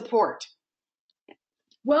 support?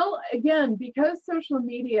 Well, again, because social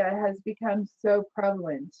media has become so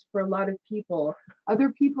prevalent for a lot of people,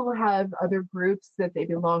 other people have other groups that they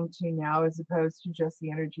belong to now, as opposed to just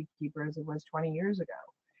the Energy Keeper as it was 20 years ago.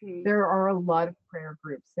 Mm. There are a lot of prayer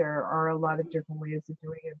groups. There are a lot of different ways of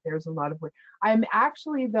doing it. There's a lot of ways. I'm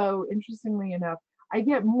actually, though, interestingly enough, I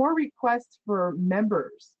get more requests for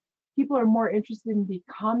members. People are more interested in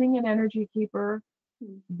becoming an Energy Keeper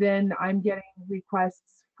than I'm getting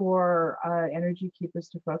requests for Energy Keepers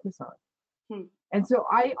to focus on. Hmm. And so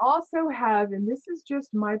I also have, and this is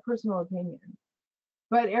just my personal opinion,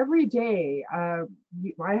 but every day I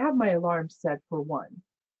have my alarm set for 1.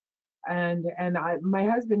 And my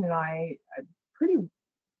husband and I, pretty,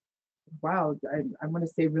 wow, I want to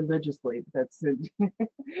say religiously, but that's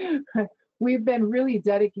we've been really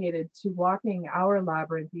dedicated to walking our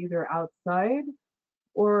labyrinth either outside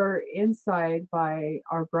or inside by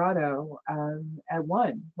our grotto at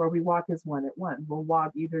one, where we walk as one at one. We'll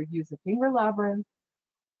walk, either use a finger labyrinth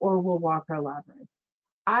or we'll walk our labyrinth.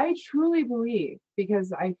 I truly believe,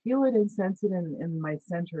 because I feel it and sense it in my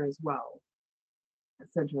center as well, the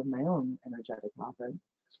center of my own energetic office,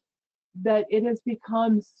 that it has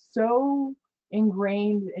become so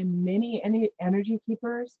ingrained in many energy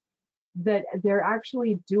keepers that they're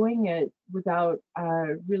actually doing it without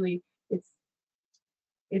really.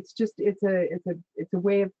 It's a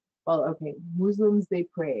way of, well, okay, Muslims, they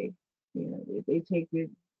pray, they take it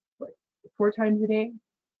what, 4 times a day.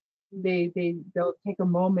 They'll take a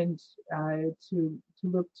moment to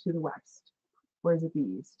look to the west, or is it the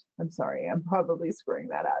east? I'm sorry, I'm probably screwing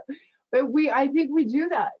that up, but I think we do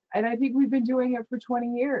that, and I think we've been doing it for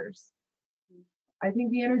 20 years. I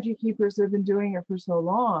think the energy keepers have been doing it for so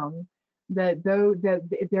long that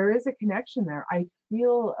there is a connection there. I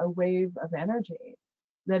feel a wave of energy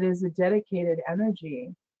that is a dedicated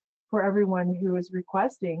energy for everyone who is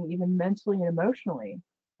requesting, even mentally and emotionally,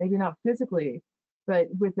 maybe not physically, but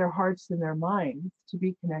with their hearts and their minds, to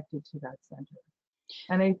be connected to that center.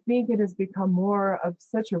 And I think it has become more of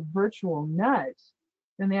such a virtual net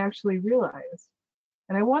than they actually realize.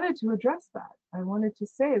 And I wanted to address that. I wanted to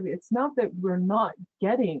say, it's not that we're not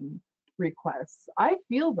getting requests. I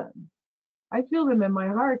feel them. I feel them in my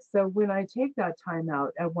heart. So when I take that time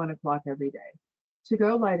out at 1 o'clock every day to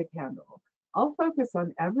go light a candle, I'll focus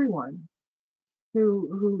on everyone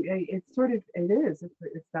who it's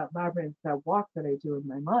that labyrinth, that walk that I do in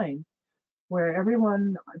my mind, where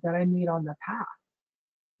everyone that I meet on the path.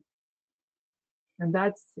 And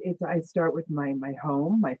that's it. I start with my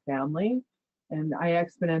home, my family, and I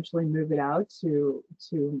exponentially move it out to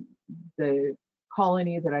the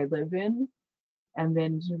colony that I live in, and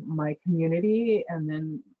then to my community, and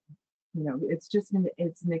then it's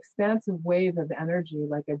an expansive wave of energy,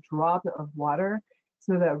 like a drop of water,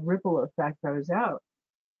 so that ripple effect goes out.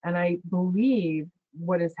 And I believe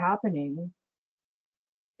what is happening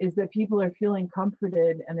is that people are feeling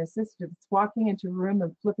comforted and assisted. It's walking into a room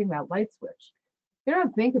and flipping that light switch. They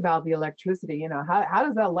don't think about the electricity. How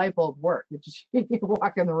does that light bulb work? You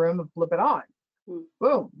walk in the room and flip it on.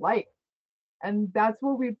 Boom, light. And that's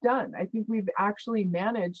what we've done. I think we've actually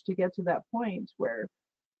managed to get to that point where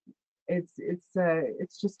it's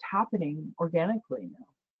just happening organically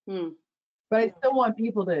now. But I still want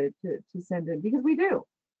people to send in, because we do.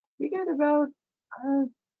 We get about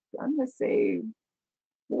I'm gonna say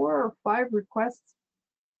 4 or 5 requests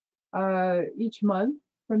each month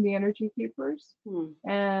from the energy keepers,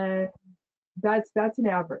 and that's an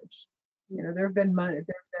average. There have been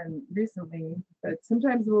recently, but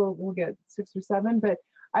sometimes we'll get 6 or 7. But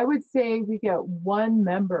I would say we get one new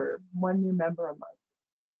member a month.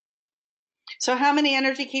 So how many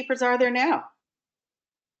energy keepers are there now?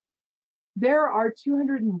 There are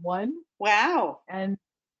 201. Wow. And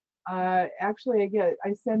actually,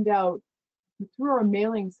 I send out through our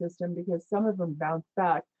mailing system, because some of them bounce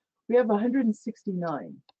back. We have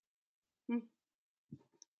 169.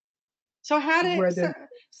 So how do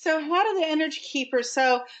the energy keepers?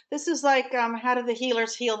 So this is like how do the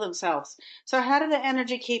healers heal themselves? So how do the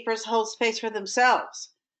energy keepers hold space for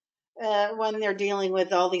themselves when they're dealing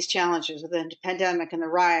with all these challenges, with the pandemic and the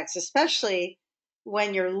riots, especially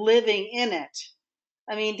when you're living in it?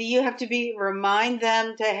 I mean, do you have to remind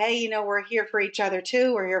them to, hey, we're here for each other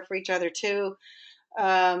too. We're here for each other too.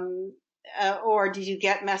 Or do you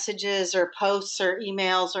get messages or posts or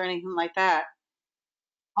emails or anything like that?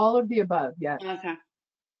 All of the above, yes. Okay.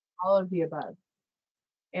 All of the above.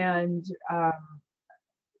 And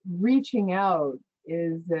reaching out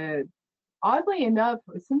is, oddly enough,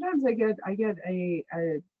 sometimes I get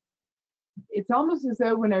it's almost as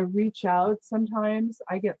though when I reach out, sometimes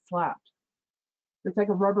I get slapped. It's like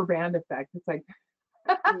a rubber band effect. It's like,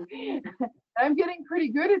 I'm getting pretty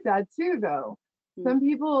good at that too, though. Some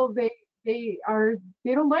people, they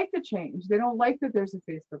don't like the change. They don't like that there's a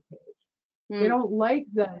Facebook page. They don't like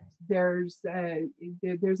that there's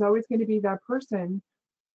always going to be that person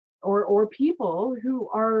or people who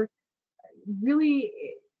are really,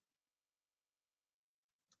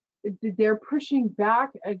 they're pushing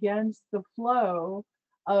back against the flow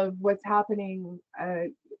of what's happening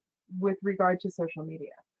with regard to social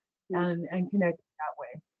media and connecting that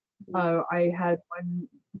way. I had one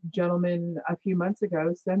gentleman a few months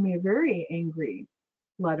ago send me a very angry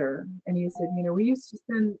letter, and he said, we used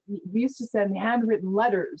to send handwritten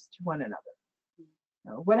letters to one another.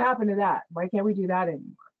 What happened to that? Why can't we do that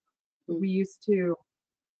anymore? We used to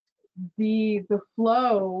the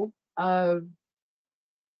flow of.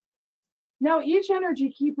 Now each energy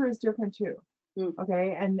keeper is different too. Mm.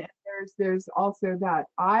 Okay. And there's also that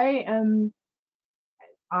I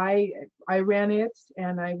ran it,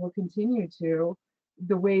 and I will continue to,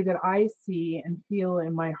 the way that I see and feel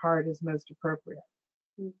in my heart is most appropriate.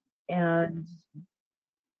 Mm. And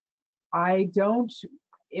I don't,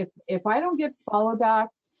 if I don't get follow back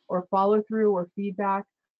or follow through or feedback,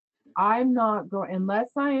 I'm not going, unless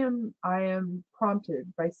I am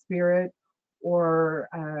prompted by spirit, or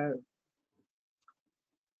I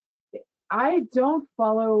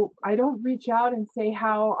don't reach out and say,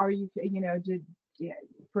 how are you, yeah,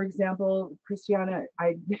 for example, Christiana,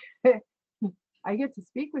 I get to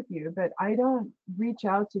speak with you, but I don't reach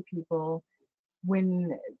out to people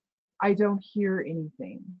when I don't hear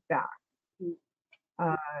anything back. Mm.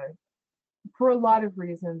 Uh, for a lot of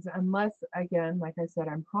reasons, unless, again, like I said,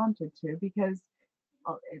 I'm prompted to, because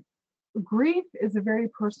uh, grief is a very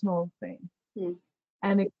personal thing. Mm.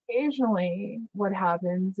 And occasionally what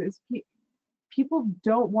happens is people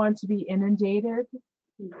don't want to be inundated.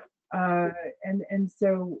 Mm. Uh, and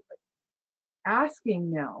so asking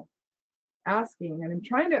now, asking, and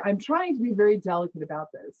I'm trying to be very delicate about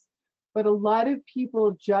this, but a lot of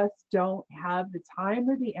people just don't have the time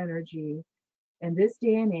or the energy in this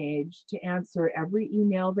day and age to answer every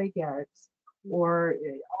email they get, or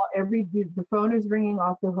the phone is ringing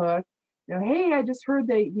off the hook. Hey, I just heard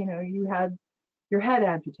that you had your head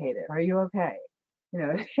amputated. Are you okay? You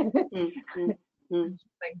know, Mm. Mm. Mm.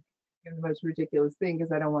 like the most ridiculous thing,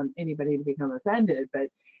 because I don't want anybody to become offended. But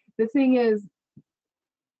the thing is,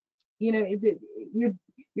 you're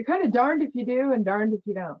kind of darned if you do and darned if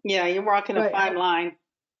you don't. Yeah, you're walking a But fine line.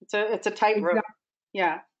 It's a tightrope. exactly,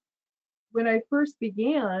 Yeah. when I first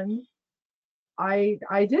began, I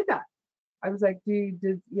did that. I was like,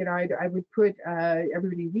 I would put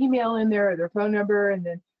everybody's email in there, their phone number, and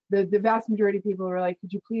then the vast majority of people were like,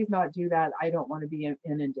 could you please not do that? I don't want to be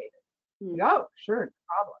inundated. Mm. Like, oh, sure, no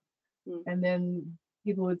problem. Mm. And then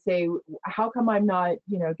people would say, how come I'm not,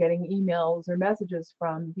 getting emails or messages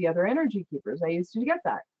from the other energy keepers? I used to get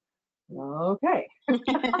that. Okay.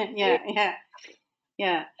 Yeah, yeah,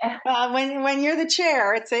 yeah. When you're the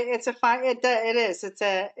chair, it's a fine. It is.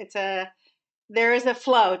 There is a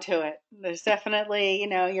flow to it. There's definitely,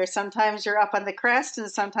 you're sometimes you're up on the crest and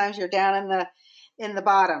sometimes you're down in the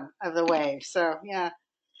bottom of the wave. So yeah.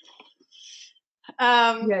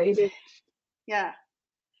 Um, Yeah, it is. yeah.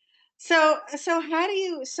 So how do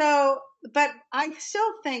you but I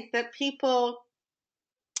still think that people,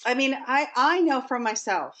 I mean, I know for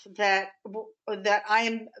myself that I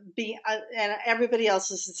am being, and everybody else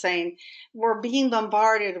is the same. We're being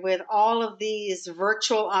bombarded with all of these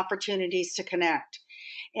virtual opportunities to connect,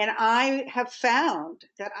 and I have found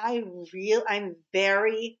that I'm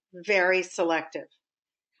very, very selective.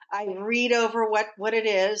 I read over what it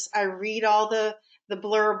is. I read all the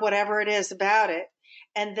blurb, whatever it is about it,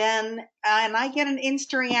 and then and I get an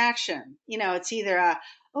instant reaction. It's either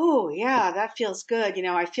oh yeah, that feels good.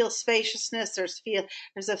 I feel spaciousness. There's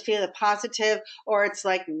a feel of positive, or it's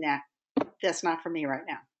like nah, that's not for me right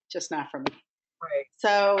now. Just not for me. Right.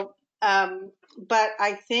 So, but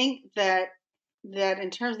I think that in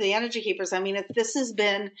terms of the energy keepers, I mean,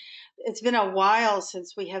 it's been a while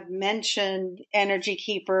since we have mentioned energy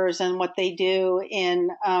keepers and what they do in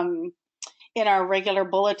our regular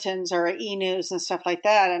bulletins or e-news and stuff like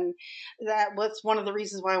that. And that was one of the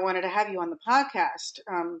reasons why I wanted to have you on the podcast,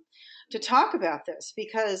 to talk about this,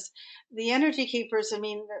 because the energy keepers, I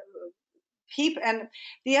mean, people, and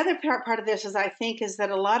the other part of this is, I think, is that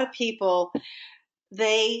a lot of people,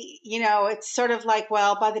 it's sort of like,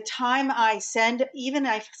 well, by the time I send, even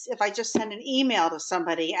if I just send an email to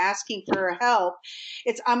somebody asking for help,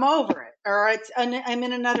 I'm over it, or I'm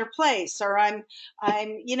in another place, or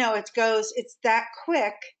it's that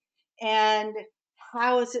quick, and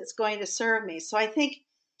how is it going to serve me? So I think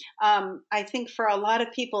for a lot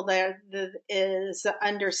of people, there is the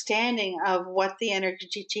understanding of what the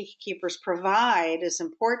energy keepers provide is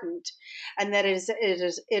important, and that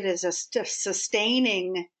it is a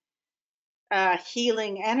sustaining,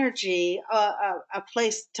 healing energy, a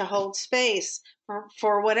place to hold space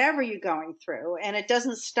for whatever you're going through, and it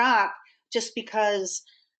doesn't stop just because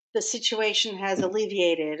the situation has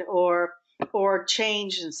alleviated or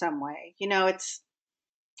changed in some way.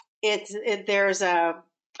 There's a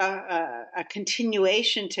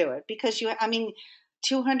continuation to it, because I mean,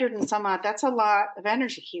 200 and some odd, that's a lot of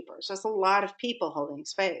energy keepers. That's a lot of people holding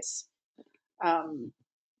space. Um,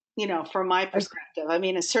 from my perspective, I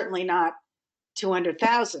mean, it's certainly not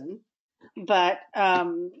 200,000, but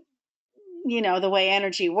the way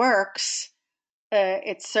energy works,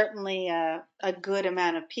 it's certainly a good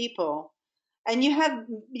amount of people. And you have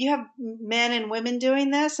men and women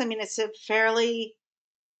doing this? I mean, it's a fairly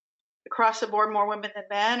across the board more women than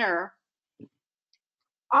men, or?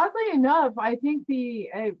 Oddly enough, I think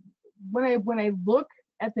when I look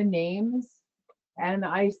at the names and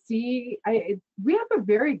I see we have a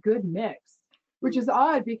very good mix, which is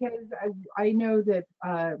odd because I know that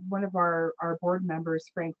one of our board members,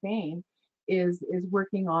 Frank Fain, is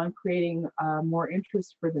working on creating more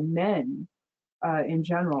interest for the men in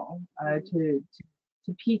general to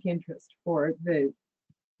pique interest for the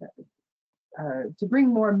to bring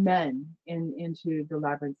more men into the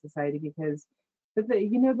Labyrinth Society, because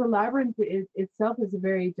the Labyrinth itself is a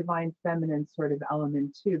very divine feminine sort of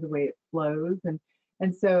element too, the way it flows, and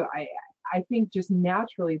so I think just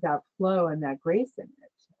naturally that flow and that grace in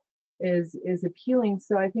it is appealing.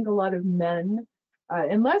 So I think a lot of men,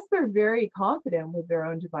 unless they're very confident with their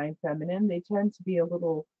own divine feminine, they tend to be a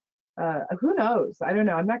little who knows? I don't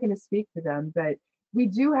know. I'm not going to speak for them, but we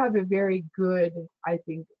do have a very good, I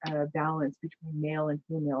think, balance between male and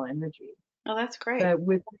female energy. Oh, that's great. But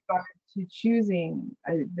with regard to choosing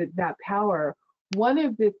that power, one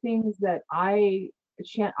of the things that I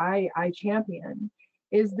champion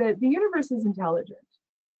is that the universe is intelligent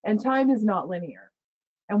and time is not linear.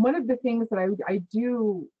 And one of the things that I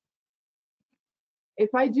do, if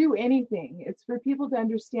I do anything, it's for people to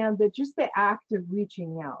understand that just the act of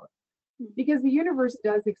reaching out, because the universe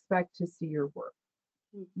does expect to see your work.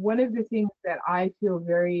 One of the things that I feel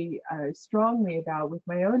very strongly about with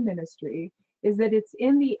my own ministry is that it's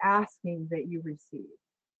in the asking that you receive.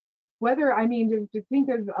 Whether, I mean, to think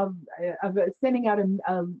of sending out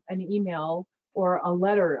an email or a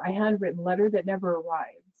letter, a handwritten letter that never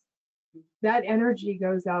arrives. That energy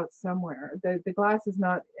goes out somewhere. The glass is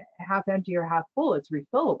not half empty or half full, it's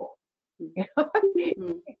refillable.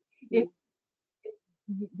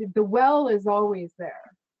 The well is always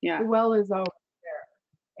there. Yeah. The well is always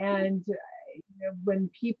there. And when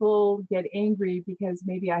people get angry because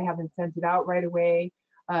maybe I haven't sent it out right away,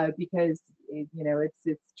 because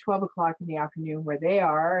it's 12 o'clock in the afternoon where they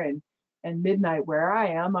are, and midnight where I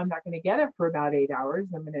am, I'm not going to get it for about 8 hours.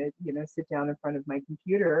 I'm going to sit down in front of my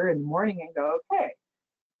computer in the morning and go, okay,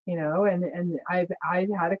 and I've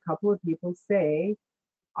had a couple of people say,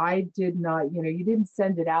 I did not, you didn't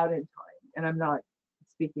send it out in time. And I'm not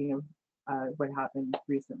speaking of what happened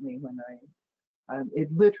recently when it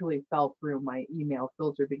literally fell through my email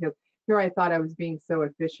filter, because here I thought I was being so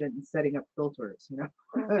efficient in setting up filters, No.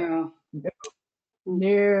 No.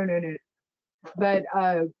 But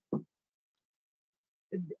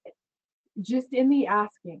just in the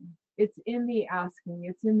asking, it's in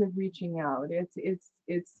the reaching out. It's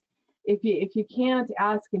if you can't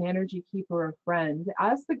ask an energy keeper or friend,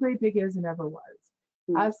 ask the great big is and ever was.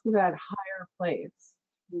 Ask that higher place,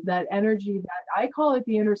 that energy, that I call it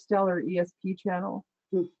the interstellar ESP channel.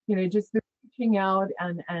 Just the reaching out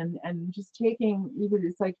and just taking, even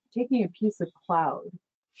it's like taking a piece of cloud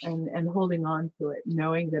and holding on to it,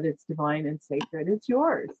 knowing that it's divine and sacred. It's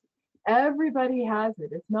yours. Everybody has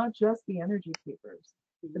it. It's not just the energy keepers.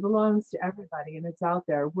 It belongs to everybody, and it's out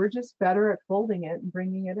there. We're just better at folding it and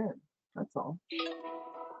bringing it in. That's all.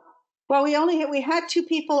 Well, we had two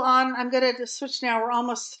people on. I'm going to switch now. We're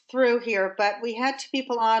almost through here, but we had two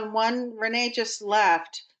people on. One, Renee just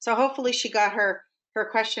left, so hopefully she got her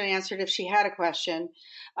question answered if she had a question.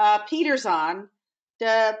 Peter's on.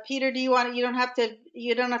 Peter, do you want? You don't have to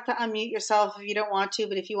unmute yourself if you don't want to,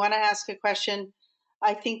 but if you want to ask a question,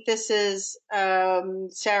 I think this is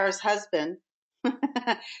Sarah's husband.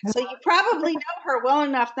 So you probably know her well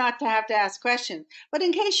enough not to have to ask questions. But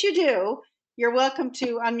in case you do, you're welcome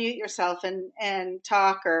to unmute yourself and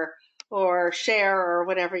talk or share or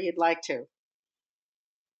whatever you'd like to.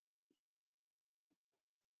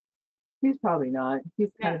 He's probably not. He's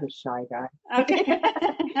kind of a shy guy. Okay.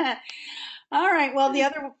 All right. Well,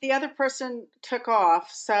 the other person took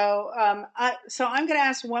off, so I'm going to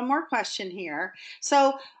ask one more question here.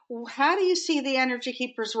 So, how do you see the Energy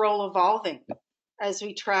Keepers' role evolving as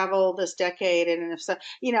we travel this decade? And if so,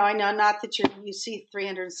 I know not that you see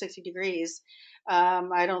 360 degrees.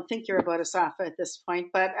 I don't think you're a bodhisattva at this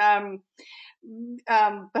point, but not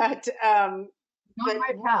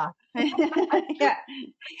my path. yeah.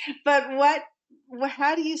 But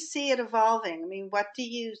how do you see it evolving? I mean, what do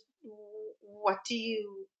you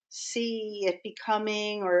see it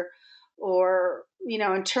becoming, or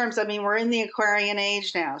in terms, I mean, we're in the Aquarian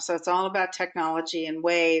age now, so it's all about technology and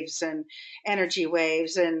waves and energy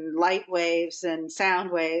waves and light waves and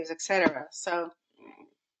sound waves, etc. So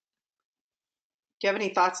do you have any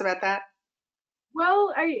thoughts about that?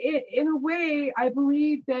 Well, in a way, I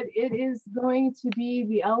believe that it is going to be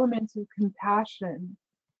the element of compassion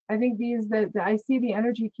I think that I see the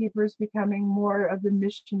energy keepers becoming more of the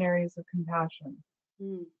missionaries of compassion,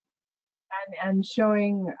 Mm. and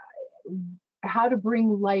showing how to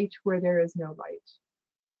bring light where there is no light,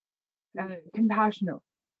 compassionate,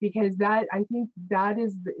 because that, I think that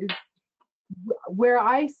is where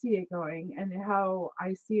I see it going, and how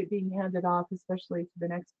I see it being handed off, especially to the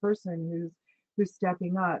next person who's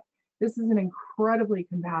stepping up. This is an incredibly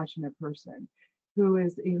compassionate person who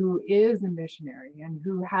is a missionary, and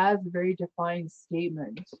who has a very defined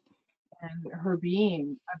statement and her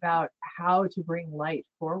being about how to bring light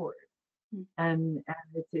forward. And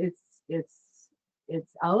it's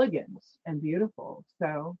elegant and beautiful.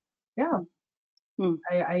 So yeah, Mm.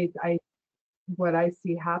 I what I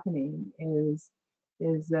see happening is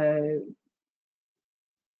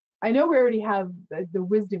I know we already have the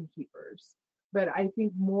wisdom keepers, but I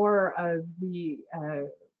think more of the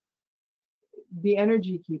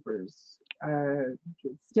energy keepers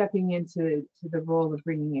stepping into the role of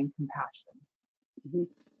bringing in compassion.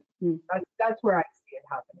 Mm-hmm. That's where I see it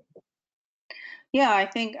happening. Yeah, I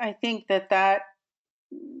think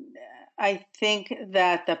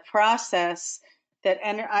that the process that,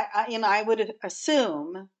 and I would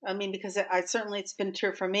assume, I mean, because I certainly, it's been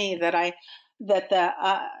true for me that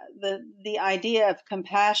the idea of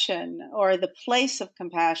compassion, or the place of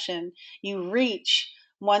compassion, you reach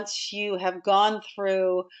once you have gone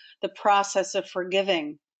through the process of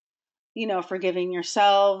forgiving, forgiving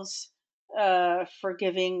yourselves,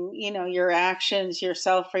 forgiving, your actions,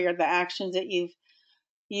 yourself for the actions that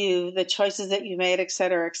the choices that you made, et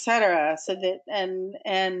cetera, et cetera. So that,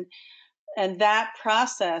 and that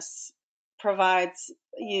process provides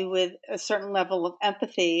you with a certain level of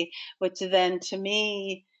empathy, which then, to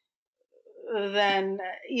me, then,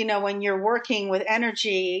 when you're working with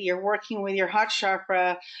energy, you're working with your heart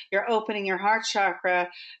chakra, you're opening your heart chakra.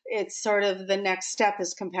 It's sort of the next step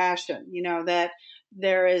is compassion, that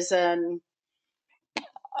there is a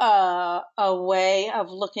way of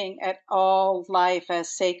looking at all life as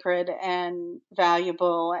sacred and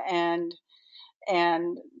valuable, and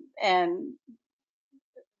and and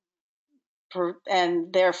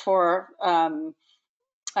therefore um,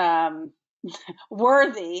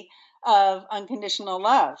 worthy of unconditional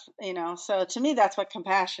love. So to me, that's what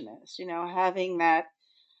compassion is. Having that,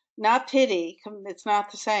 not pity. It's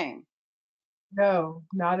not the same. No,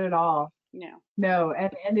 not at all. No,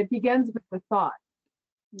 and it begins with the thought,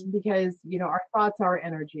 because our thoughts are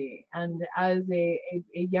energy, and as a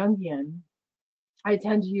Jungian, I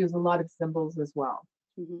tend to use a lot of symbols as well.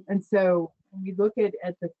 Mm-hmm. And so when we look at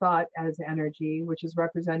the thought as energy, which is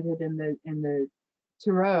represented in the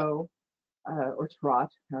tarot, or tarot,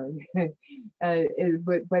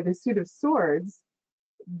 by the suit of swords,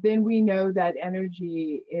 then we know that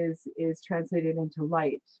energy is translated into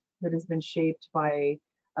light that has been shaped by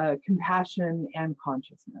compassion and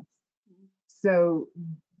consciousness. So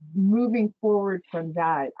moving forward from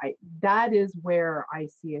that, that is where I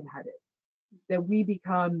see it headed. That we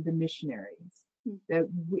become the missionaries. That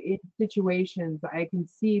in situations, I can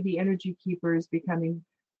see the energy keepers becoming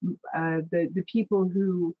the people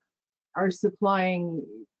who are supplying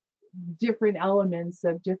different elements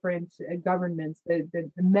of different governments,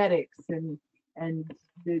 the medics, and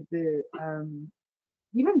the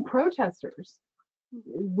even protesters,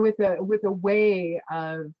 with a way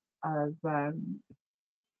of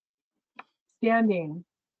standing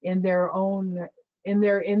in their own, in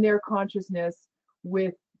their consciousness,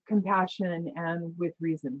 with compassion and with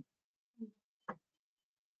reason.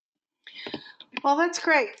 Well, that's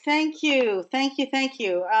great. Thank you. Thank you. Thank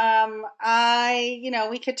you.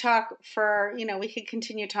 We could talk for, we could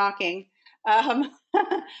continue talking. Because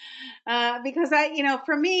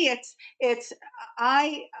for me,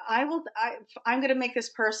 I'm going to make this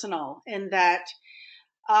personal, in that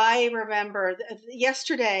I remember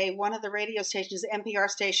yesterday, one of the radio stations, NPR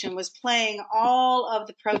station, was playing all of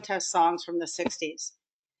the protest songs from the 60s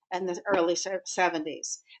and the early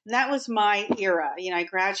 70s. And that was my era. I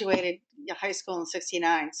graduated high school in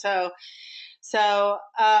 69. So,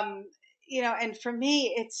 and for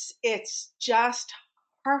me, it's just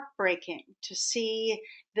heartbreaking to see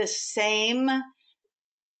the same.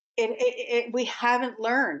 We haven't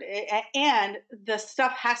learned, and the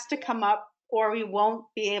stuff has to come up, or we won't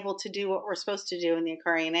be able to do what we're supposed to do in the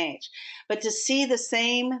Aquarian age. But to see the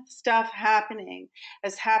same stuff happening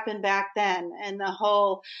as happened back then, and the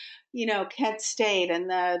whole, Kent State, and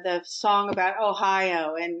the song about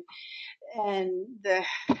Ohio, and the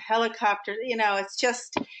helicopter,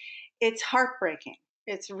 it's heartbreaking.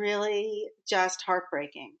 It's really just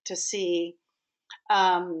heartbreaking to see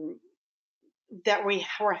that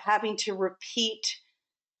we're having to repeat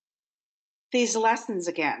these lessons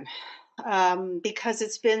again, because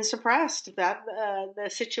it's been suppressed. That the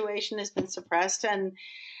situation has been suppressed, and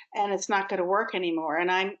it's not going to work anymore.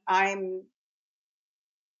 And I'm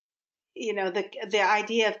the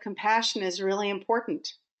idea of compassion is really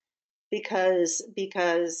important, because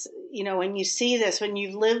when you see this, when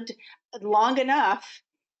you've lived long enough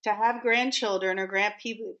to have grandchildren or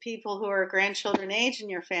people who are grandchildren age in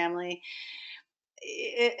your family,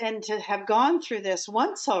 and to have gone through this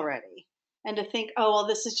once already, and to think, oh well,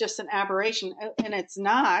 this is just an aberration, and it's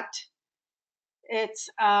not. It's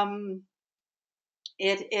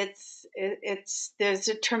there's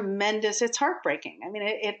a tremendous, it's heartbreaking. I mean,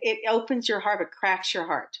 it opens your heart, it cracks your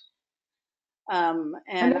heart. And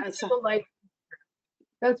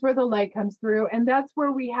that's where the light comes through, and that's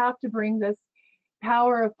where we have to bring this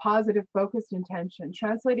power of positive focused intention,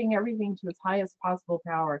 translating everything to its highest possible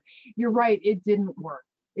power. You're right, it didn't work.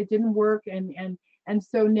 It didn't work, and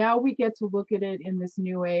so now we get to look at it in this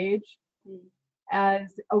new age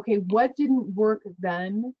as, okay, what didn't work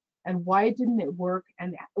then, and why didn't it work,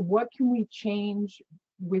 and what can we change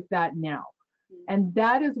with that now? And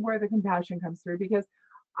that is where the compassion comes through, because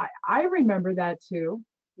I remember that too.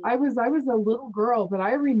 I was a little girl, but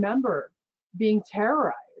I remember being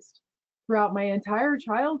terrorized throughout my entire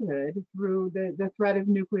childhood through the threat of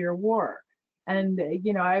nuclear war. And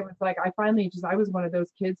I was like, I was one of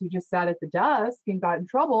those kids who just sat at the desk and got in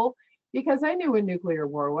trouble because I knew what nuclear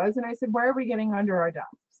war was. And I said, why are we getting under our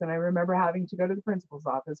desks? And I remember having to go to the principal's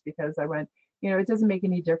office because I went, it doesn't make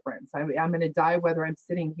any difference. I'm going to die whether I'm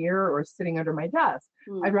sitting here or sitting under my desk.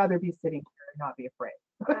 I'd rather be sitting here and not be afraid.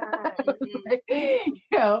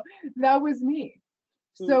 That was me.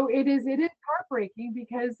 So it is heartbreaking,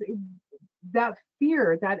 because that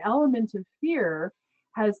fear, that element of fear,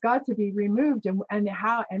 has got to be removed. And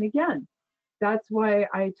again, that's why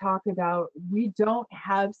I talk about, we don't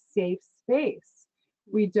have safe space.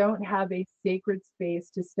 We don't have a sacred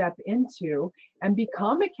space to step into and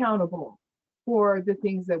become accountable for the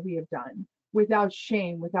things that we have done, without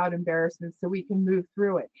shame, without embarrassment, so we can move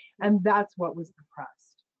through it. And that's what was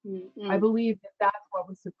suppressed. I believe that that's what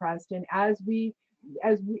was suppressed. And as we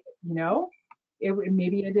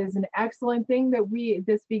maybe it is an excellent thing that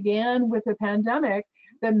this began with a pandemic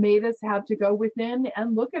that made us have to go within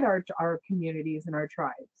and look at our communities and our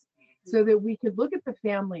tribes, so that we could look at the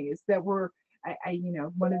families that were,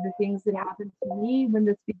 one of the things that happened to me when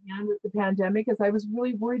this began with the pandemic is I was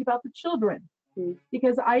really worried about the children,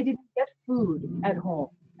 because I didn't get food at home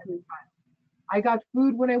at the time. I got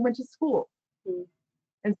food when I went to school.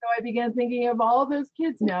 And so I began thinking of all those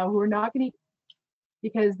kids now who are not going to eat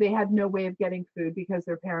because they had no way of getting food because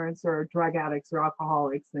their parents are drug addicts or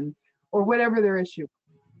alcoholics, or whatever their issue.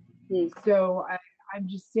 So I'm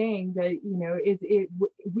just saying that,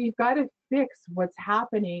 we've got to fix what's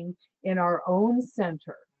happening in our own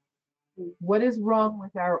center. What is wrong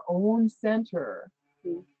with our own center?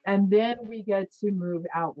 And then we get to move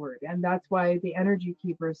outward. And that's why the Energy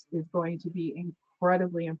Keepers is going to be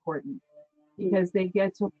incredibly important, because they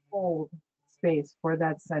get to hold space for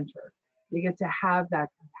that center. They get to have that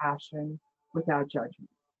compassion without judgment.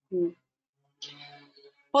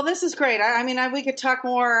 Well, this is great. I mean, we could talk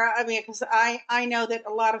more. I mean, because I know that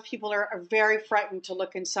a lot of people are very frightened to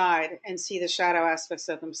look inside and see the shadow aspects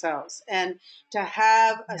of themselves. And to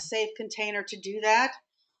have a safe container to do that,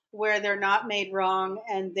 where they're not made wrong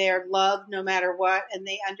and they're loved no matter what, and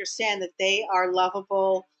they understand that they are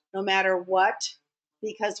lovable no matter what,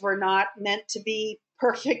 because we're not meant to be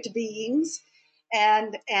perfect beings.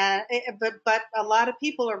 But a lot of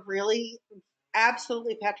people are really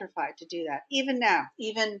absolutely petrified to do that. Even now,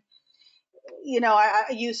 you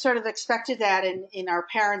sort of expected that in our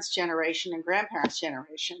parents' generation and grandparents'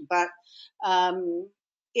 generation, but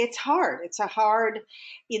it's hard. It's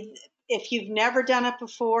if you've never done it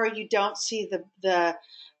before, you don't see the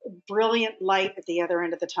brilliant light at the other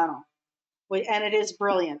end of the tunnel. And it is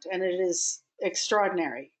brilliant and it is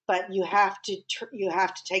extraordinary, but you have to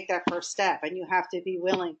take that first step, and you have to be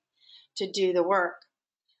willing to do the work.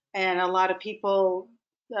 And a lot of people,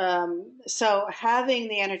 so having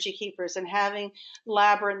the Energy Keepers and having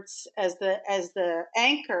labyrinths as the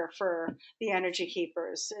anchor for the Energy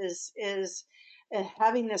Keepers is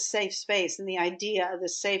having this safe space, and the idea of the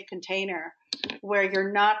safe container where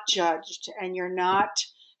you're not judged and you're not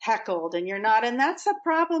heckled and that's the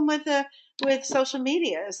problem with social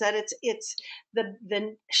media, is that it's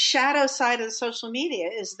the shadow side of the social media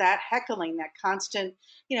is that heckling, that constant,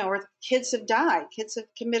 where kids have died, kids have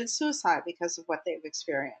committed suicide because of what they've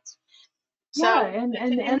experienced. So and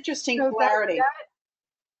interesting so polarity.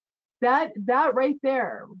 That right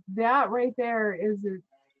there is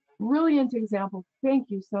brilliant example. Thank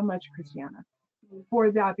you so much, Christiana,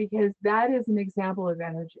 for that, because that is an example of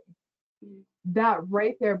energy. That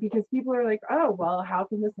right there, because people are like, oh, well, how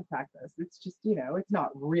can this affect us? It's just, it's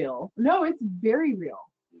not real. No, it's very real.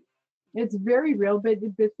 It's very real. But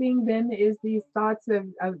the thing then is these thoughts of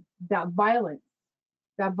that violence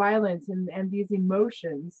and these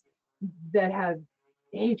emotions that have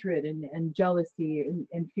hatred and jealousy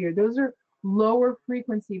and fear. Those are lower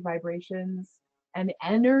frequency vibrations and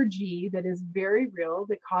energy that is very real,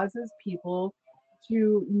 that causes people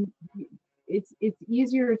to, it's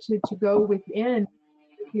easier to go within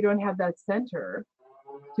if you don't have that center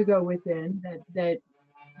to go within that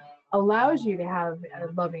allows you to have a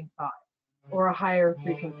loving thought or a higher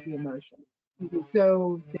frequency emotion.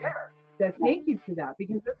 So thank you for that,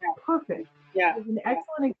 because that's perfect. Yeah. It's an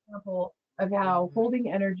excellent example of how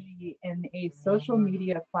holding energy in a social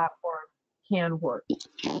media platform can work.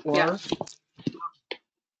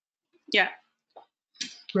 Yeah.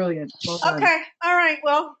 Brilliant. Well done. Okay. All right.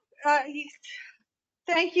 Well,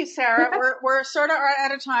 thank you, Sarah. We're sort of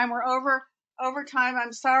out of time. We're over time.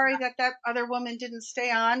 I'm sorry that other woman didn't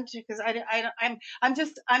stay on, because I'm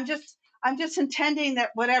just intending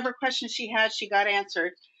that whatever questions she had, she got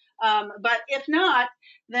answered. But if not,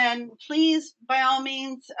 then please, by all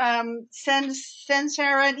means, send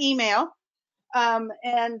Sarah an email,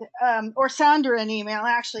 or Sandra an email,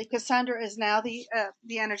 actually, because Sandra is now the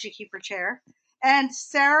Energy Keeper chair. And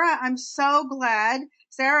Sarah, I'm so glad.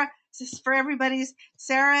 Sarah, just for everybody's,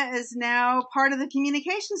 Sarah is now part of the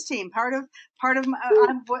communications team, part of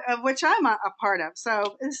which I'm a part of.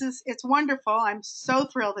 So it's wonderful. I'm so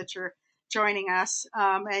thrilled that you're joining us,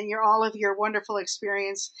 and all of your wonderful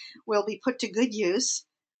experience will be put to good use.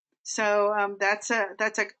 So that's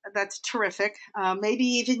terrific. Maybe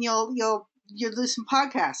even you'll do some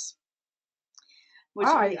podcasts. Which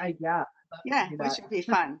would be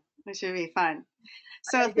fun. Which should be fun.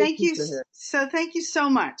 So thank you so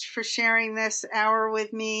much for sharing this hour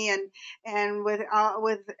with me and with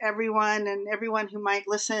everyone who might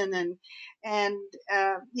listen, and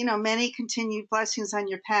many continued blessings on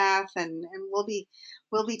your path, and we'll be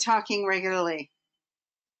talking regularly.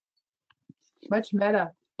 Much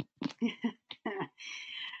meta.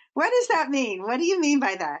 What does that mean? What do you mean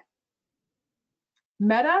by that?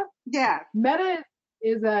 Meta? Yeah. Meta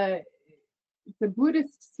is it's a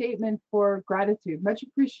Buddhist statement for gratitude, much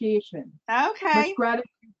appreciation. Okay. Much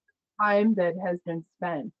gratitude for time that has been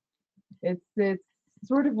spent. It's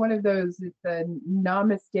sort of one of those, it's a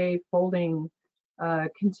namaste folding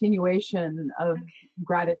continuation of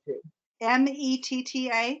gratitude.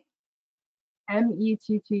 METTA? METTA.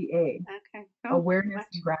 Okay. Cool. Awareness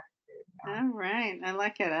and gratitude. All right. I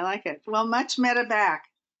like it. Well, much meta back.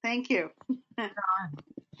 Thank you. All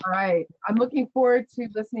right. I'm looking forward to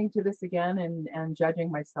listening to this again and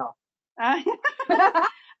judging myself.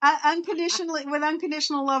 Unconditionally, with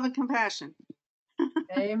unconditional love and compassion.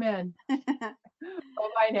 Amen.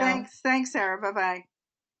 Bye-bye now. Thanks, Sarah. Bye-bye.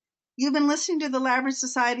 You've been listening to the Labyrinth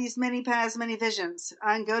Society's Many Paths, Many Visions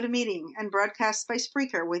on GoToMeeting and broadcast by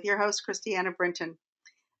Spreaker with your host, Christiana Brinton.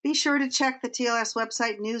 Be sure to check the TLS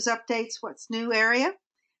website news updates, what's new area,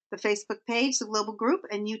 the Facebook page, the global group,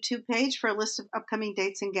 and YouTube page for a list of upcoming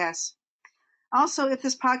dates and guests. Also, if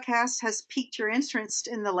this podcast has piqued your interest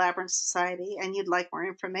in the Labyrinth Society and you'd like more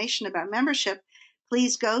information about membership,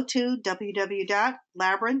 please go to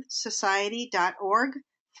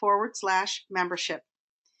www.labyrinthsociety.org/membership.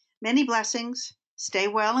 Many blessings, stay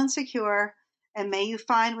well and secure, and may you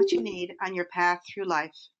find what you need on your path through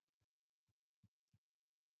life.